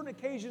 2 different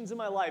occasions in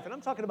my life, and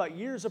I'm talking about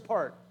years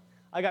apart,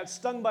 I got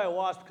stung by a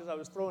wasp because I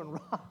was throwing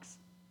rocks.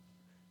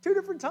 2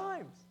 different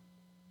times.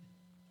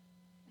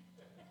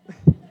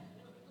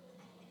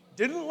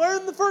 Didn't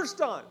learn the first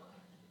time.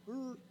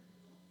 You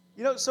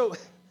know, so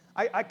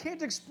I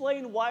can't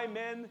explain why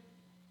men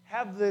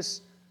have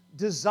this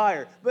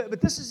desire. But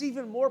this is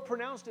even more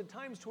pronounced at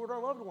times toward our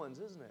loved ones,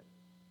 isn't it?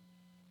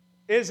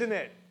 Isn't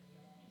it?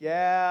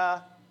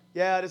 Yeah.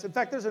 Yeah, it is. In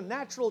fact, there's a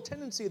natural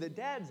tendency that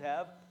dads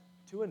have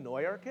to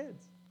annoy our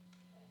kids.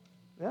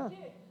 Yeah.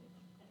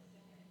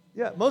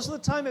 Yeah, most of the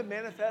time it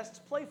manifests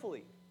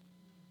playfully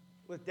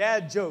with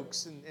dad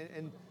jokes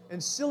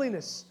and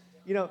silliness.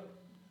 You know,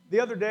 the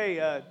other day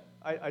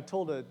I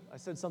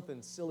said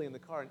something silly in the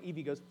car, and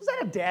Evie goes, "Was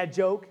that a dad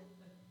joke?"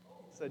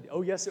 I said,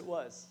 "Oh, yes, it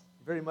was.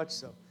 Very much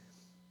so."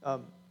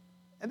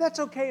 And that's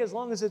okay as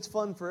long as it's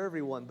fun for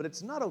everyone, but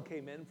it's not okay,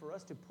 men, for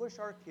us to push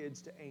our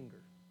kids to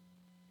anger.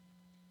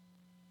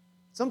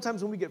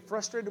 Sometimes when we get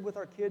frustrated with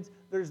our kids,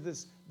 there's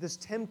this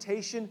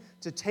temptation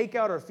to take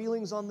out our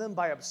feelings on them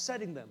by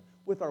upsetting them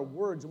with our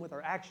words and with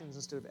our actions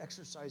instead of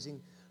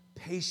exercising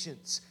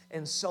patience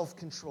and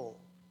self-control.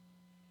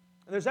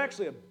 And there's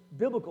actually a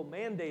biblical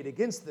mandate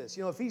against this.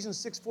 You know, Ephesians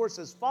 6:4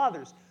 says,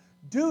 "Fathers,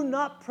 do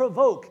not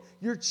provoke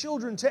your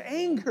children to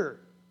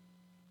anger,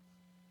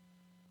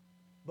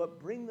 but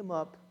bring them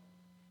up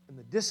in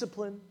the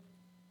discipline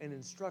and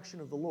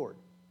instruction of the Lord."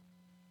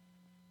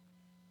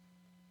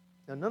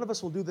 Now, none of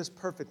us will do this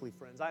perfectly,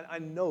 friends. I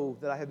know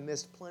that I have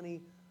missed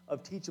plenty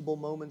of teachable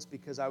moments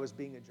because I was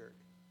being a jerk.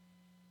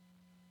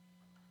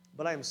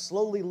 But I am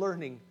slowly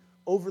learning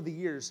over the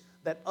years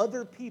that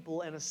other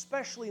people, and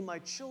especially my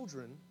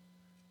children,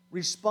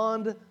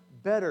 respond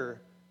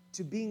better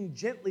to being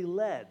gently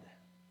led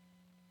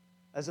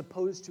as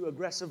opposed to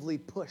aggressively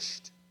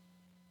pushed.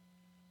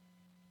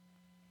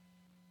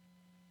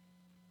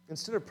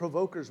 Instead of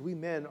provokers, we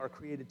men are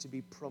created to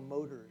be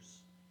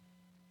promoters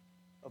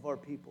of our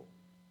people.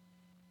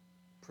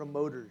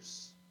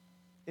 Promoters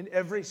in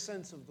every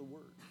sense of the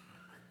word.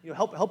 You know,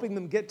 helping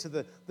them get to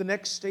the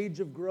next stage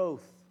of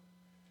growth.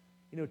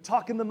 You know,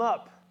 talking them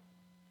up,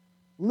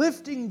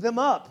 lifting them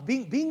up,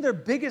 being their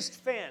biggest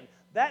fan.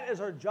 That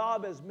is our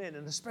job as men,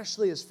 and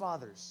especially as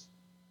fathers.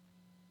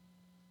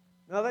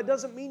 Now, that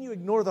doesn't mean you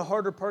ignore the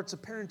harder parts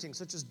of parenting,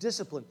 such as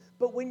discipline.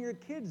 But when your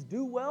kids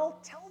do well,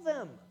 tell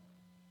them.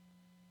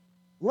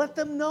 Let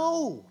them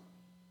know.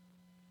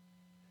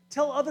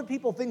 Tell other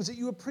people things that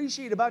you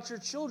appreciate about your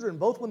children,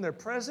 both when they're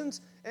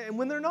present and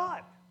when they're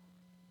not.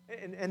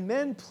 And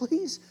men,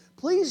 please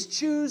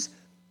choose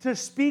to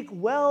speak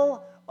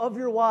well of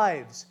your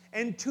wives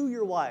and to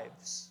your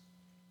wives.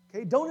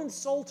 Okay? Don't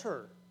insult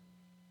her.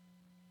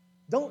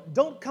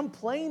 Don't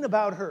complain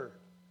about her.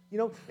 You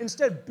know,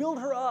 instead, build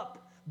her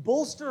up.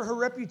 Bolster her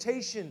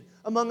reputation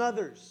among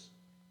others.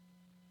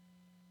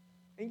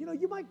 And, you know,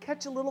 you might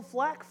catch a little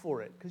flack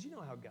for it, because you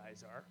know how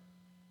guys are.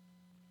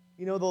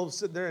 You know, they'll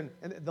sit there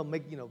and they'll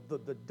make, you know,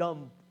 the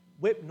dumb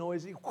whip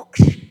noise, you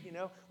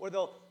know, or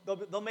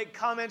they'll make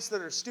comments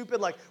that are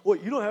stupid, like, "Well,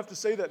 you don't have to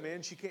say that,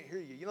 man. She can't hear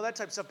you." You know, that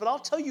type of stuff. But I'll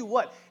tell you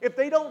what, if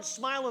they don't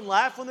smile and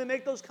laugh when they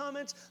make those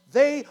comments,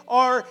 they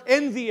are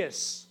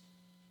envious.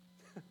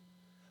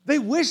 They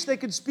wish they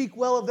could speak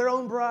well of their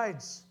own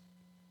brides.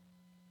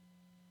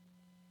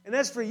 And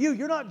as for you,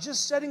 you're not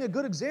just setting a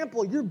good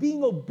example, you're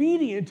being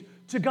obedient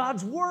to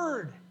God's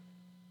word.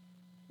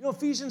 You know,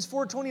 Ephesians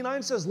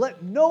 4:29 says,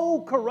 "Let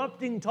no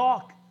corrupting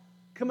talk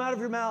come out of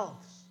your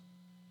mouths,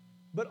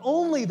 but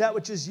only that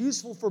which is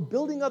useful for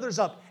building others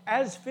up,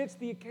 as fits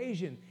the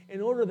occasion, in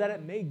order that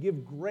it may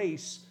give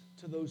grace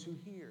to those who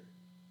hear."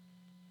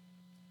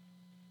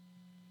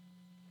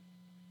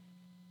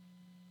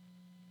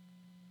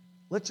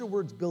 Let your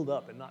words build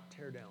up and not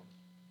tear down.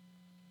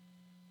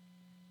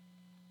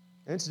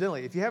 And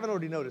incidentally, if you haven't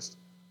already noticed,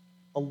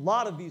 a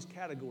lot of these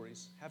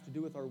categories have to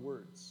do with our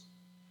words,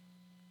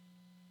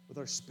 with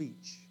our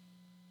speech.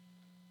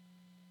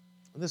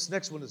 And this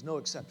next one is no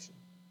exception.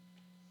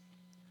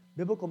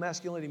 Biblical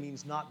masculinity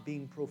means not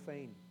being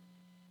profane.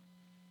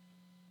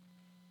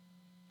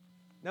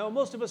 Now, when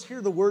most of us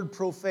hear the word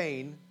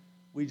profane,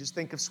 we just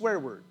think of swear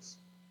words.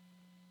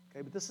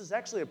 Okay, but this is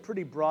actually a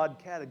pretty broad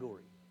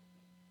category.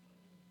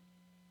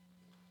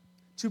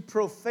 To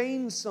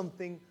profane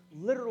something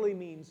literally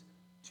means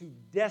to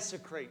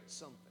desecrate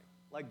something,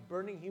 like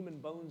burning human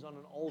bones on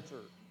an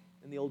altar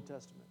in the Old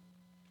Testament.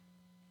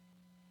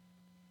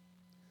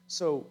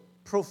 So,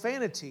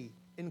 profanity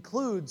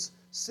includes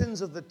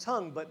sins of the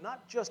tongue, but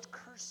not just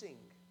cursing.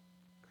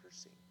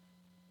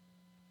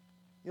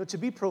 You know, to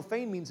be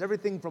profane means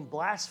everything from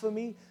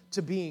blasphemy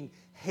to being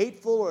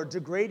hateful or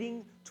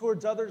degrading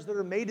towards others that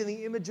are made in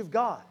the image of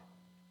God.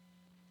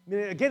 I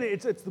mean, again,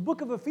 it's the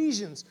book of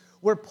Ephesians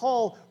where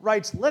Paul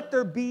writes, "Let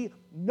there be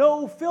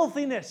no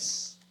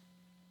filthiness,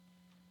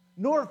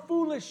 nor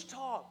foolish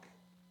talk,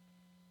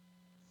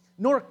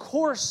 nor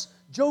coarse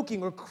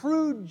joking or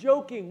crude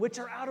joking, which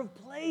are out of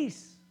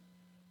place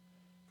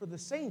for the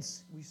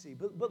saints," we see.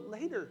 But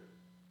later,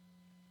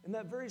 in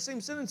that very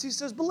same sentence, he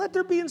says, "But let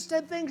there be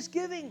instead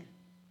thanksgiving."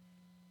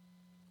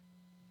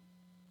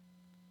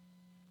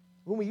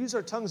 When we use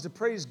our tongues to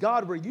praise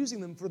God, we're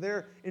using them for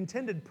their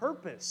intended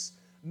purpose,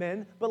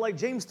 men. But like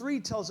James 3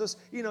 tells us,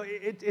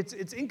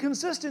 it's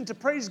inconsistent to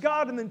praise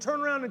God and then turn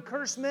around and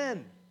curse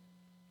men.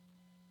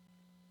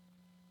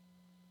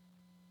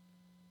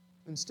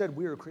 Instead,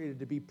 we are created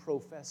to be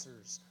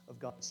professors of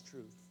God's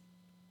truth.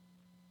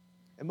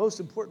 And most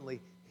importantly,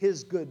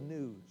 His good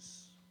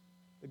news,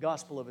 the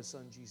gospel of His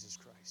Son, Jesus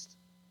Christ.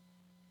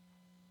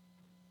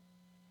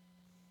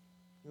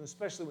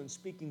 Especially when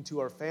speaking to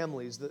our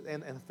families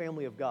and the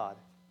family of God,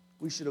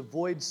 we should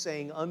avoid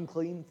saying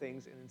unclean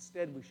things, and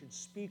instead we should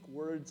speak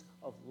words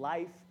of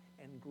life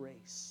and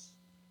grace.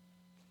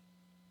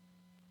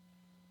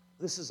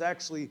 This is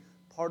actually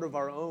part of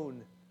our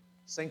own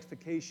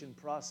sanctification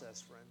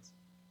process, friends.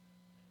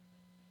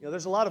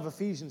 There's a lot of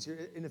Ephesians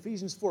here. In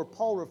Ephesians 4,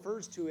 Paul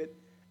refers to it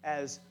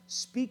as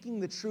speaking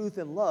the truth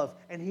in love,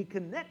 and he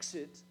connects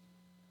it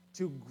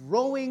to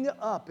growing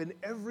up in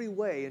every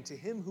way into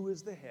Him who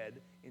is the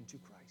head, into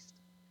Christ.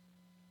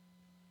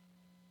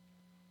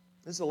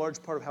 This is a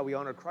large part of how we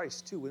honor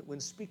Christ, too,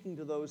 when speaking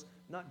to those,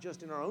 not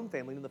just in our own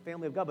family, in the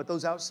family of God, but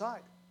those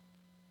outside.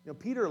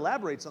 Peter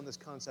elaborates on this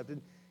concept,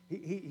 and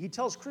he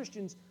tells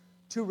Christians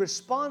to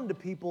respond to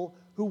people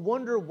who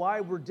wonder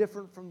why we're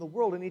different from the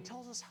world, and he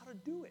tells us how to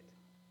do it.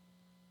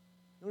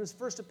 In his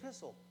first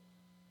epistle,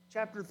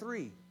 chapter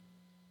 3,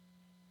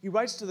 he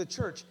writes to the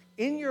church,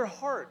 in your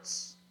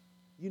hearts,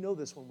 you know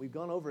this one, we've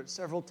gone over it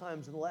several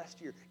times in the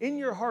last year. In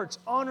your hearts,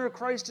 honor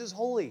Christ as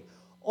holy,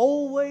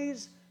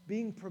 always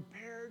being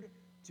prepared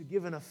to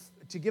give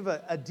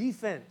a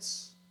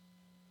defense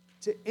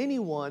to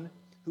anyone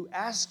who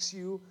asks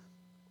you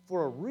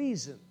for a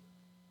reason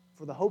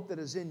for the hope that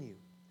is in you.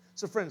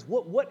 So friends,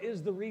 what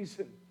is the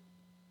reason?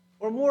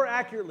 Or more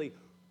accurately,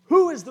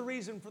 who is the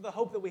reason for the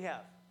hope that we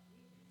have?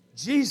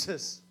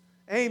 Jesus.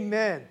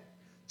 Amen.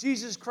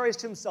 Jesus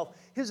Christ Himself.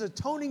 His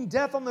atoning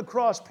death on the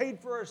cross paid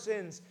for our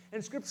sins.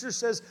 And Scripture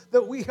says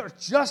that we are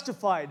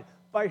justified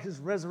by His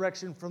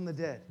resurrection from the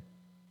dead.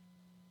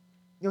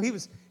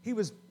 He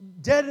was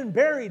dead and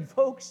buried,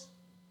 folks.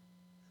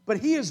 But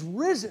He is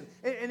risen.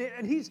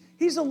 And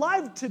He's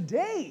alive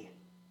today.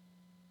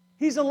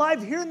 He's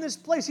alive here in this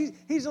place.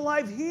 He's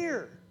alive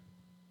here.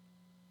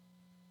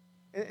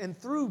 And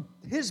through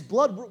His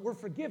blood, we're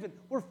forgiven.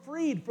 We're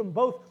freed from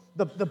both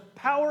the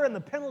power and the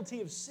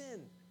penalty of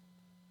sin.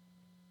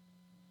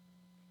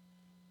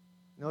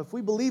 Now, if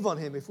we believe on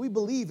Him, if we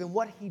believe in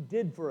what He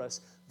did for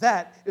us,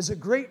 that is a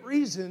great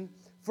reason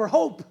for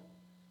hope.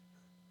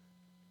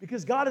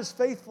 Because God is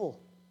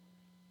faithful.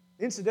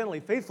 Incidentally,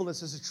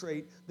 faithfulness is a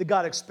trait that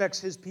God expects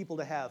His people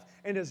to have.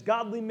 And as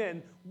godly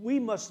men, we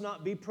must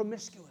not be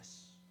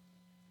promiscuous.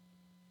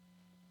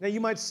 Now, you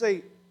might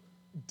say,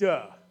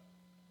 duh.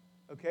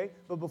 Okay?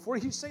 But before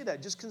you say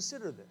that, just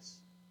consider this.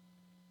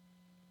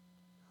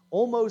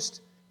 Almost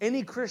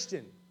any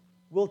Christian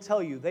will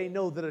tell you they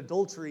know that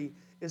adultery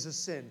is a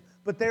sin.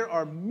 But there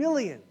are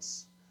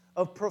millions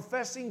of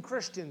professing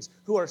Christians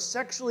who are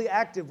sexually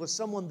active with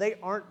someone they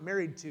aren't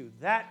married to.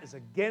 That is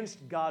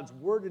against God's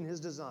word and His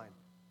design.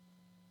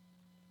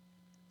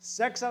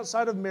 Sex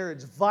outside of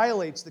marriage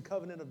violates the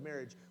covenant of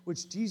marriage,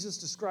 which Jesus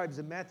describes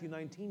in Matthew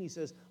 19. He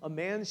says, a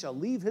man shall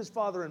leave his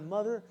father and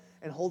mother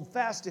and hold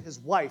fast to his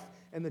wife,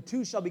 and the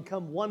two shall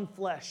become one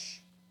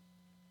flesh.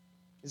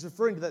 He's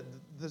referring to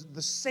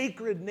the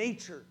sacred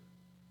nature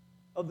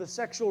of the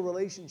sexual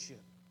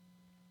relationship.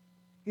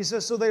 He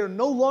says, so they are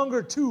no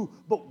longer two,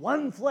 but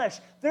one flesh.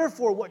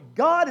 Therefore, what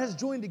God has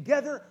joined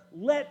together,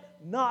 let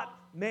not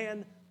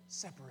man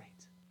separate.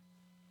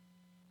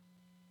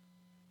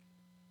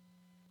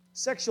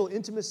 Sexual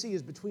intimacy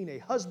is between a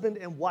husband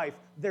and wife.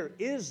 There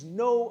is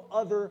no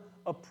other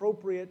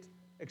appropriate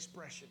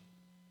expression.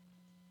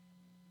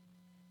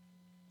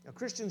 Now,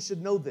 Christians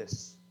should know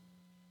this.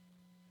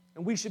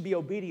 And we should be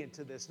obedient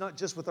to this, not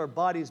just with our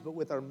bodies, but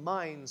with our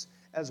minds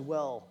as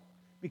well.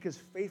 Because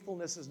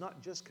faithfulness is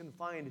not just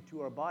confined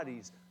to our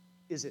bodies,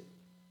 is it?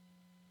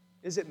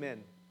 Is it,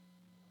 men?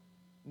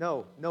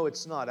 No,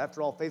 it's not.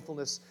 After all,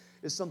 faithfulness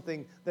is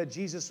something that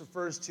Jesus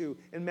refers to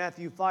in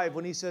Matthew 5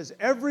 when He says,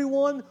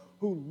 everyone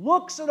who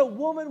looks at a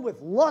woman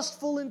with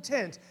lustful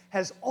intent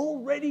has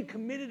already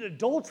committed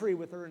adultery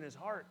with her in his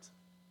heart.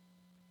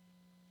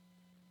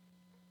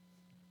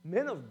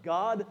 Men of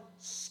God,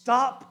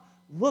 stop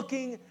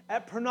looking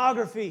at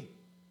pornography.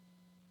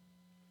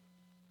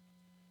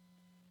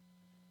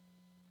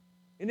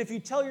 And if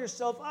you tell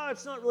yourself,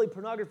 it's not really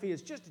pornography,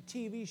 it's just a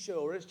TV show,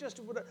 or it's just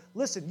whatever.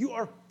 Listen, you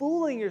are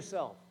fooling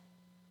yourself.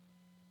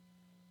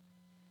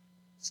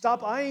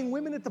 Stop eyeing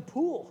women at the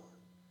pool.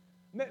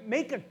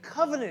 Make a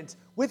covenant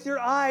with your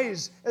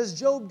eyes, as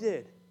Job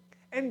did.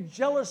 And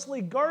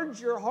jealously guard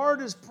your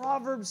heart, as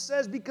Proverbs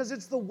says, because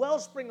it's the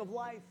wellspring of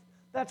life.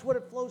 That's what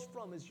it flows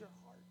from, is your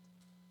heart.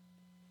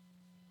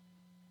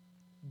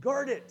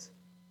 Guard it.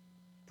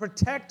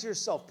 Protect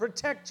yourself.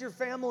 Protect your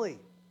family.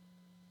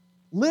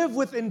 Live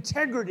with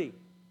integrity.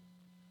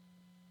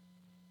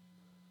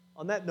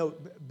 On that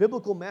note,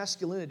 biblical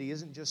masculinity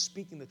isn't just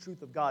speaking the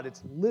truth of God,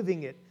 it's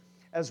living it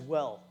as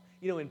well.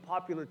 In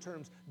popular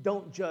terms,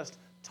 don't just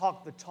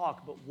talk the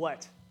talk, but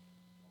what?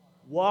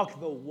 walk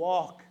the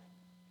walk.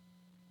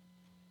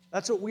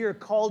 That's what we are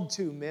called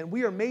to, man.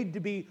 We are made to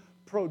be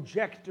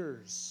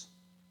projectors,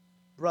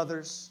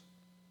 brothers.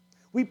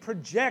 We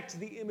project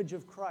the image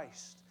of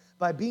Christ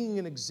by being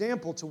an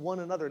example to one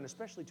another, and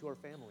especially to our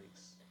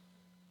families.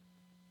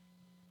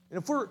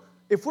 And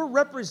if we're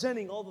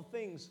representing all the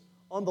things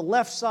on the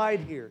left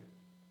side here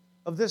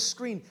of this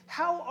screen,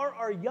 how are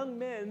our young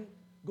men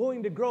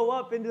going to grow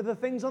up into the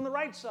things on the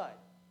right side?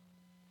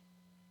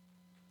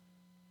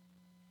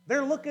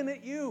 They're looking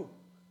at you.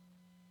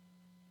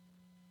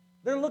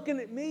 They're looking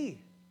at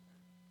me.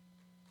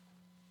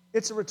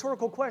 It's a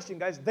rhetorical question,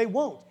 guys. They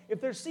won't. If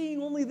they're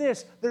seeing only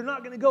this, they're not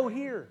going to go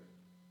here.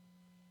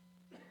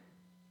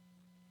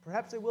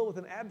 Perhaps they will with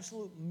an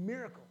absolute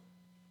miracle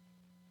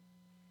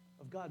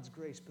of God's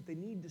grace, but they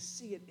need to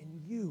see it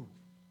in you.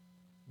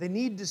 They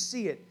need to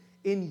see it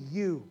in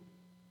you.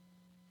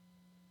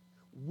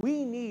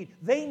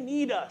 They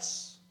need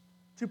us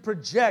to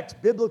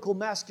project biblical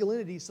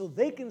masculinity so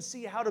they can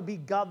see how to be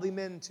godly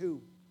men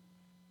too.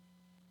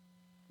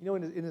 You know,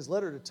 in his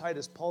letter to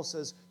Titus, Paul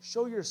says,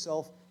 show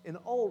yourself in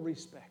all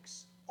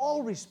respects.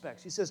 All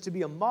respects. He says to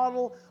be a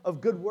model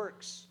of good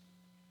works.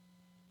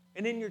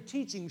 And in your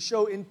teaching,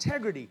 show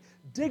integrity,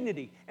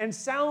 dignity, and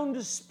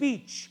sound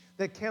speech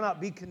that cannot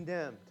be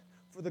condemned.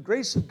 For the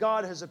grace of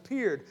God has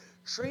appeared,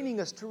 training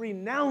us to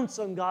renounce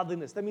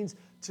ungodliness. That means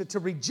to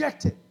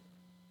reject it.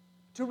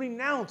 To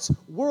renounce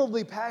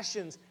worldly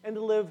passions and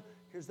to live,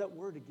 here's that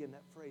word again,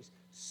 that phrase,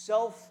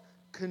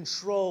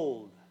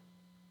 self-controlled,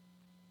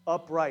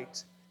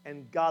 upright,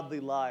 and godly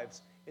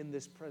lives in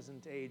this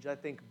present age. I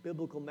think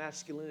biblical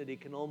masculinity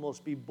can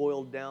almost be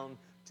boiled down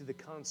to the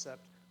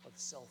concept of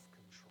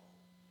self-control.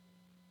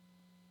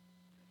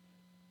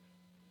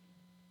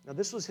 Now,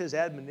 this was his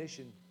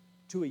admonition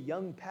to a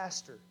young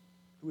pastor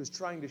who was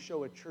trying to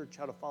show a church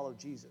how to follow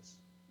Jesus.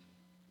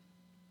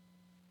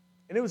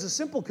 And it was a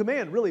simple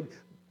command, really.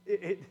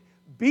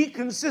 Be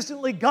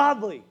consistently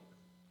godly.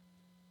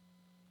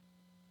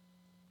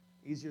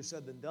 Easier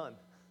said than done.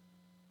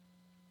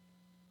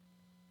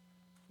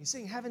 He's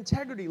saying have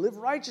integrity, live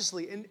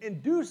righteously,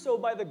 and do so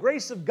by the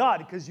grace of God,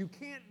 because you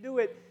can't do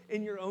it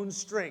in your own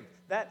strength.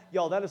 That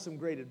is some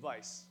great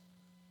advice.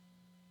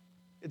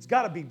 It's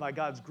got to be by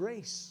God's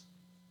grace.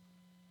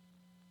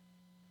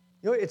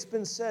 You know, it's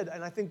been said,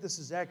 and I think this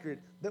is accurate,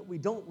 that we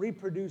don't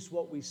reproduce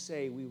what we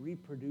say, we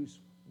reproduce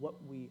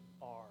what we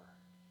are.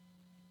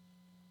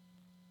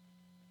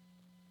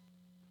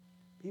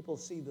 People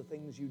see the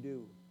things you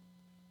do.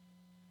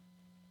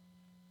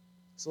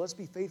 So let's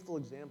be faithful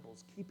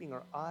examples, keeping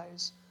our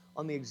eyes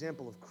on the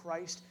example of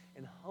Christ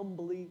and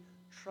humbly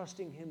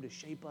trusting Him to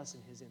shape us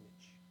in His image.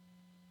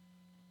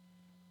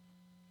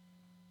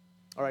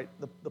 All right,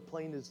 the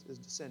plane is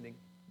descending,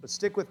 but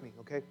stick with me,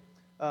 okay?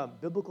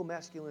 Biblical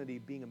masculinity,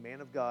 being a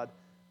man of God,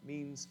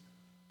 means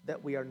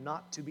that we are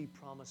not to be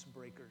promise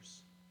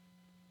breakers.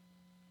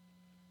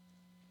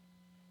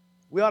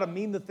 We ought to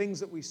mean the things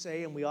that we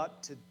say, and we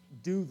ought to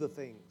do the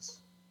things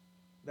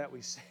that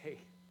we say.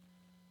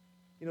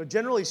 You know,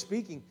 generally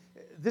speaking,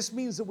 this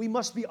means that we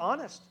must be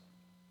honest.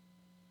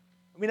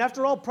 I mean,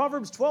 after all,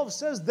 Proverbs 12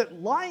 says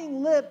that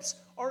lying lips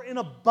are an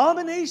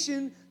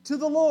abomination to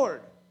the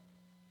Lord,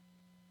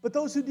 but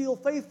those who deal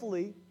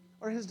faithfully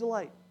are His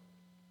delight.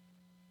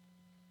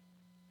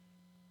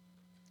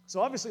 So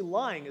obviously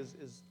lying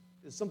is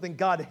something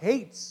God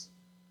hates,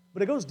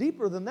 but it goes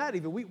deeper than that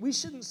even. We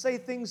shouldn't say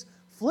things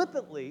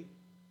flippantly,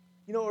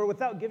 you know, or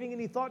without giving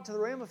any thought to the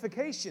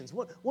ramifications.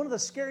 One of the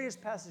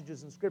scariest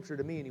passages in Scripture,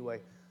 to me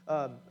anyway,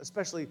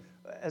 especially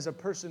as a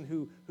person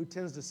who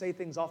tends to say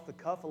things off the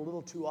cuff a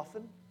little too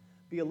often,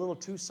 be a little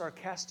too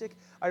sarcastic.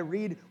 I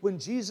read when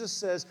Jesus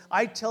says,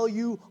 I tell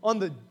you, on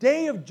the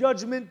day of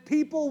judgment,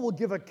 people will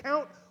give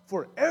account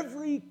for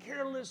every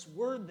careless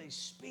word they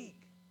speak.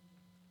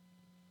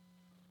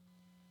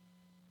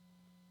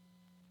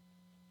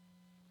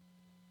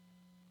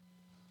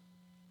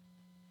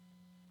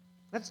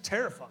 That's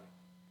terrifying.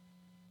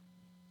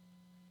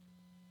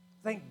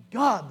 Thank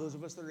God those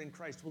of us that are in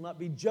Christ will not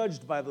be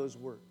judged by those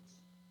words.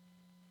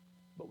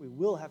 But we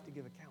will have to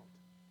give account.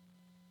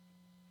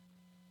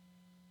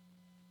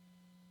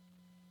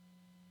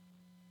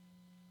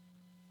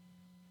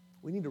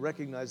 We need to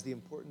recognize the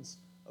importance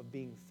of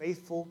being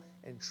faithful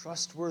and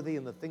trustworthy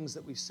in the things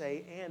that we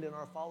say and in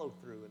our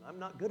follow-through. And I'm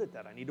not good at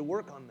that. I need to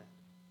work on that.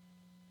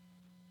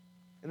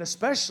 And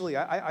especially,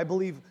 I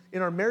believe,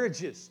 in our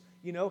marriages.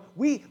 You know,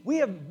 we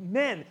have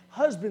men,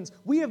 husbands,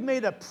 we have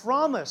made a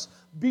promise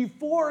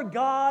before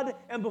God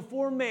and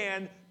before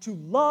man to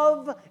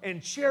love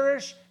and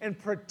cherish and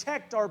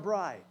protect our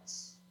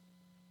brides.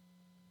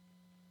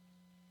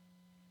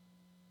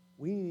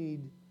 We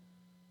need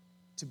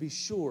to be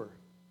sure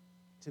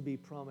to be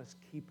promise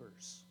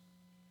keepers,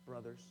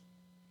 brothers.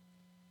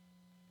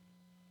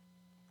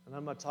 And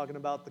I'm not talking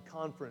about the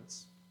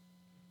conference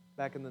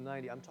back in the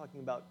 90s. I'm talking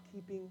about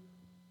keeping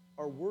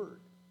our word.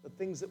 The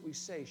things that we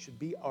say should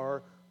be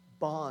our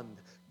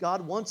bond.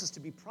 God wants us to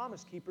be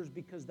promise keepers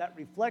because that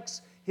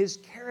reflects His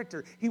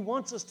character. He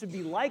wants us to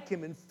be like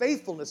Him in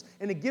faithfulness,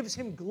 and it gives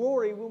Him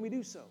glory when we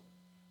do so.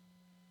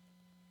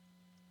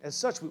 As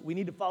such, we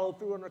need to follow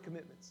through on our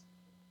commitments.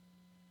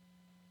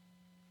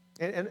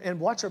 And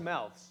watch our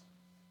mouths.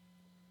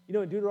 You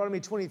know, in Deuteronomy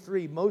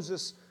 23,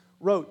 Moses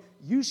wrote,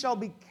 "You shall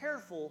be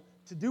careful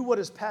to do what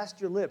is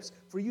past your lips,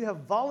 for you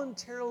have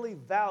voluntarily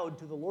vowed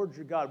to the Lord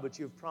your God what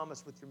you have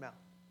promised with your mouth."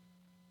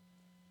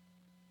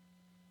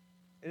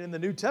 And in the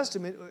New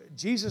Testament,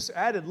 Jesus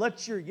added,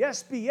 "Let your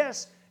yes be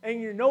yes and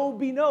your no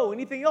be no.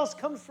 Anything else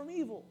comes from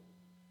evil."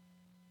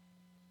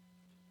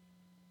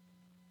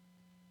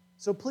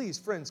 So please,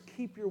 friends,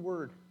 keep your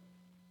word.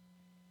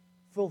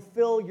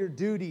 Fulfill your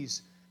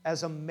duties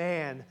as a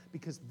man,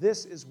 because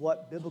this is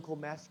what biblical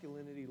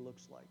masculinity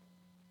looks like.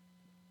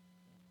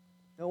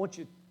 Now I want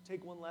you to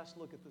take one last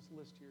look at this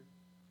list here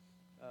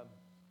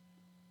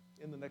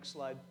in the next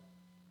slide.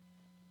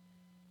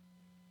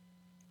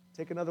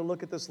 Take another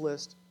look at this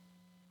list.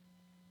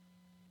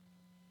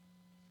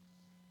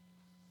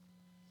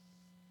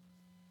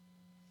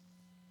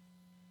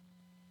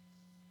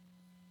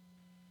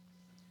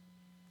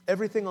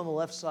 Everything on the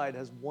left side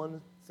has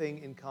one thing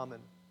in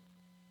common.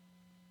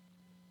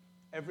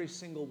 Every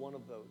single one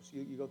of those.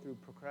 You go through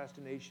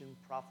procrastination,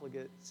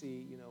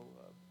 profligacy,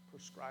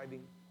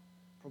 prescribing,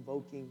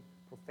 provoking,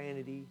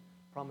 profanity,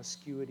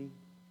 promiscuity,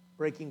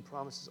 breaking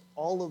promises.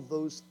 All of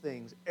those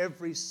things,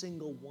 every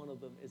single one of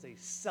them is a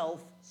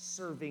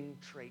self-serving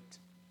trait.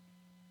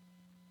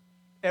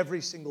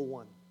 Every single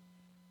one.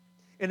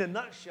 In a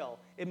nutshell,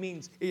 it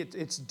means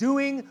it's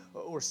doing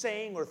or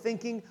saying or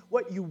thinking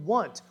what you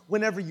want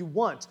whenever you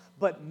want,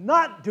 but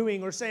not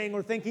doing or saying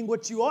or thinking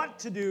what you ought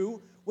to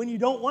do when you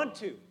don't want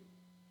to.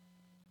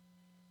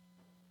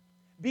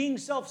 Being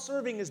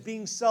self-serving is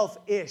being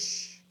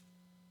selfish.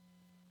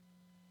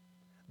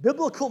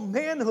 Biblical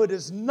manhood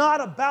is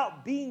not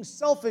about being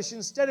selfish.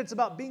 Instead, it's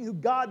about being who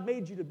God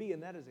made you to be,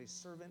 and that is a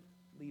servant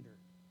leader.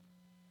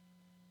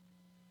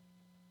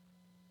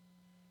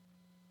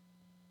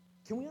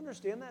 Can we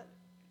understand that?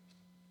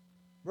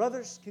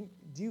 Brothers,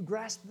 do you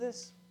grasp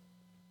this?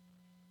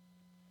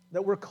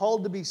 That we're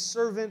called to be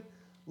servant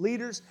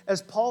leaders?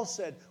 As Paul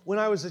said, when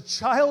I was a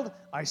child,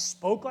 I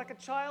spoke like a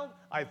child,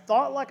 I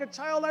thought like a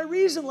child, I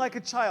reasoned like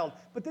a child.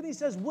 But then he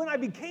says, when I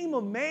became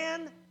a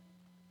man,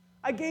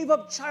 I gave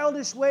up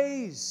childish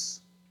ways.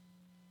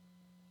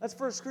 That's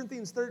 1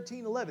 Corinthians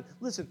 13:11.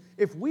 Listen,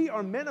 if we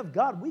are men of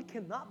God, we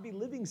cannot be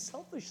living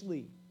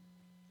selfishly.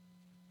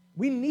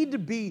 We need to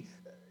be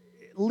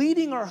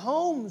leading our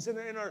homes and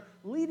our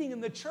leading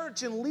in the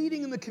church and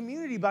leading in the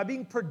community by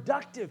being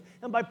productive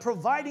and by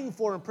providing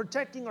for and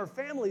protecting our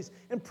families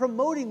and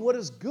promoting what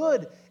is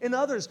good in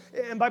others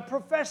and by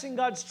professing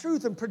God's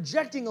truth and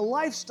projecting a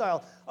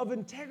lifestyle of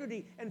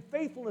integrity and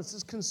faithfulness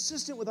that's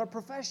consistent with our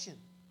profession.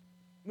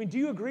 I mean, do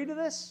you agree to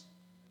this?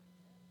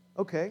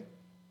 Okay.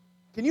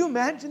 Can you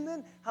imagine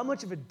then how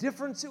much of a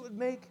difference it would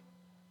make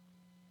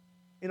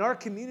in our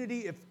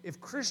community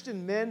if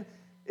Christian men,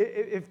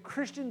 if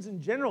Christians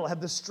in general had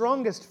the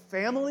strongest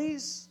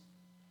families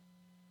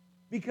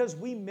because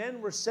we men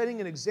were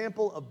setting an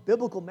example of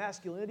biblical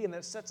masculinity and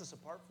that sets us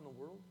apart from the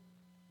world?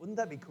 Wouldn't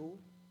that be cool?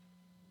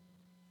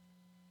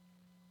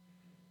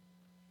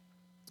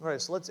 All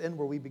right, so let's end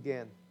where we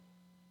began.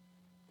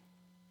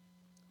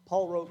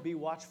 Paul wrote, "Be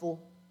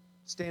watchful,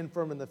 stand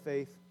firm in the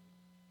faith,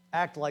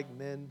 act like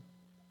men,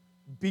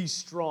 be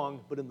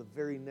strong." But in the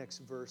very next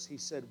verse, he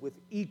said, "With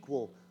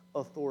equal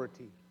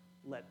authority,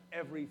 let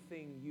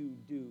everything you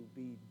do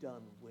be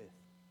done with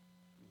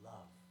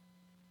love."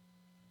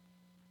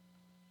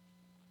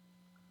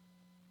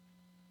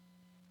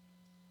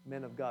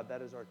 Men of God,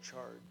 that is our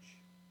charge.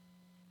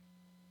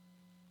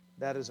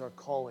 That is our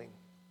calling.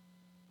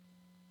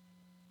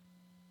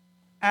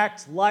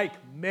 Act like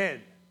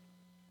men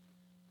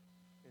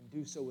and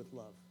do so with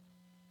love.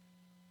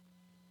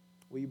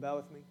 Will you bow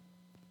with me?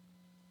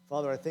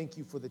 Father, I thank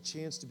you for the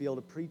chance to be able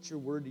to preach your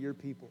word to your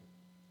people.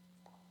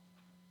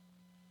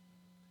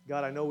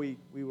 God, I know we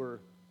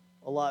were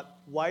a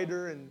lot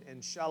wider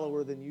and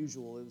shallower than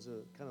usual. It was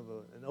a kind of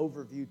an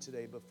overview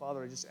today. But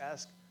Father, I just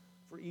ask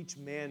for each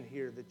man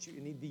here, that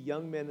you need the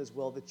young men as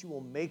well, that you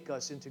will make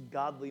us into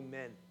godly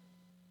men.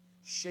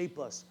 Shape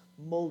us,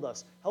 mold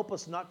us. Help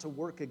us not to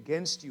work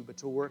against you, but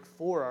to work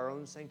for our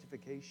own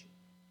sanctification.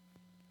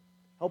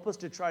 Help us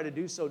to try to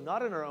do so,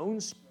 not in our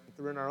own strength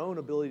or in our own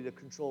ability to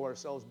control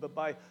ourselves, but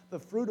by the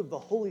fruit of the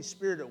Holy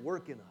Spirit at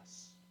work in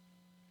us.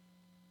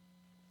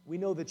 We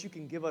know that you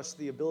can give us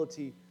the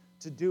ability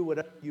to do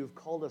whatever you have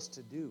called us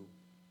to do.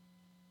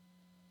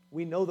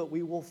 We know that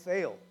we will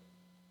fail,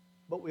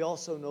 but we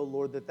also know,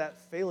 Lord, that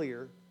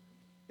failure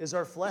is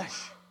our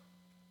flesh.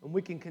 And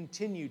we can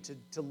continue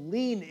to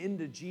lean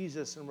into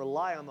Jesus and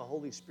rely on the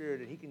Holy Spirit,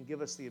 and he can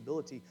give us the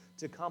ability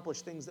to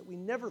accomplish things that we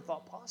never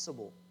thought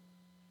possible.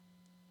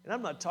 And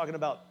I'm not talking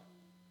about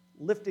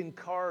lifting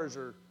cars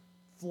or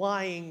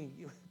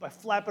flying by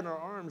flapping our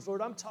arms.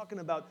 Lord, I'm talking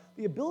about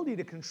the ability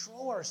to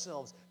control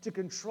ourselves, to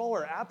control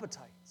our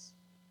appetites.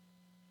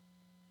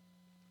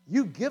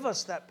 You give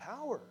us that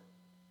power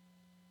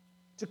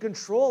to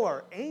control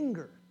our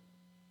anger,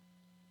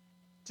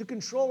 to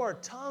control our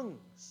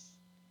tongues.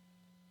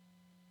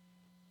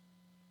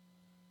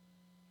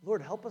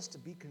 Lord, help us to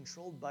be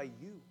controlled by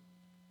you.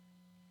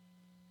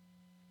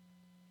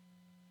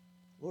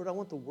 Lord, I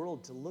want the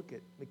world to look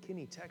at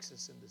McKinney,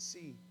 Texas, and to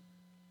see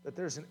that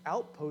there's an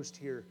outpost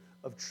here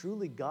of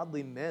truly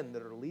godly men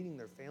that are leading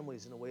their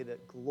families in a way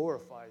that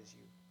glorifies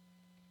you.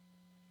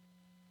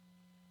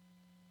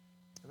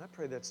 And I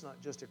pray that's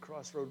not just at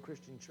Crossroad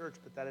Christian Church,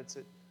 but that it's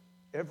at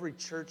every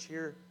church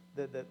here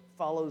that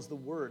follows the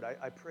word.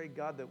 I pray,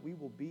 God, that we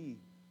will be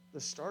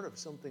the start of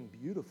something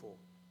beautiful.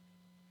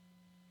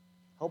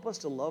 Help us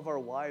to love our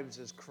wives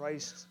as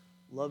Christ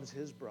loves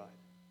his bride.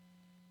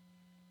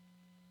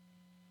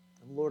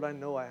 And Lord, I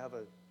know I have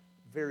a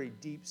very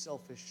deep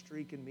selfish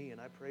streak in me, and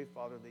I pray,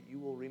 Father, that you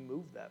will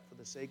remove that for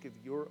the sake of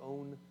your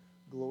own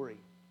glory.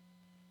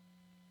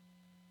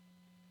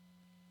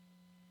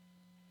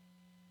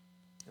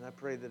 And I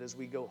pray that as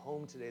we go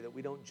home today, that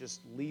we don't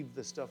just leave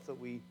the stuff that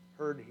we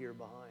heard here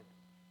behind.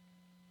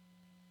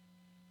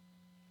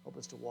 Help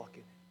us to walk in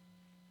it.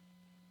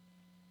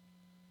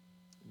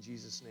 In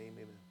Jesus' name,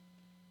 amen.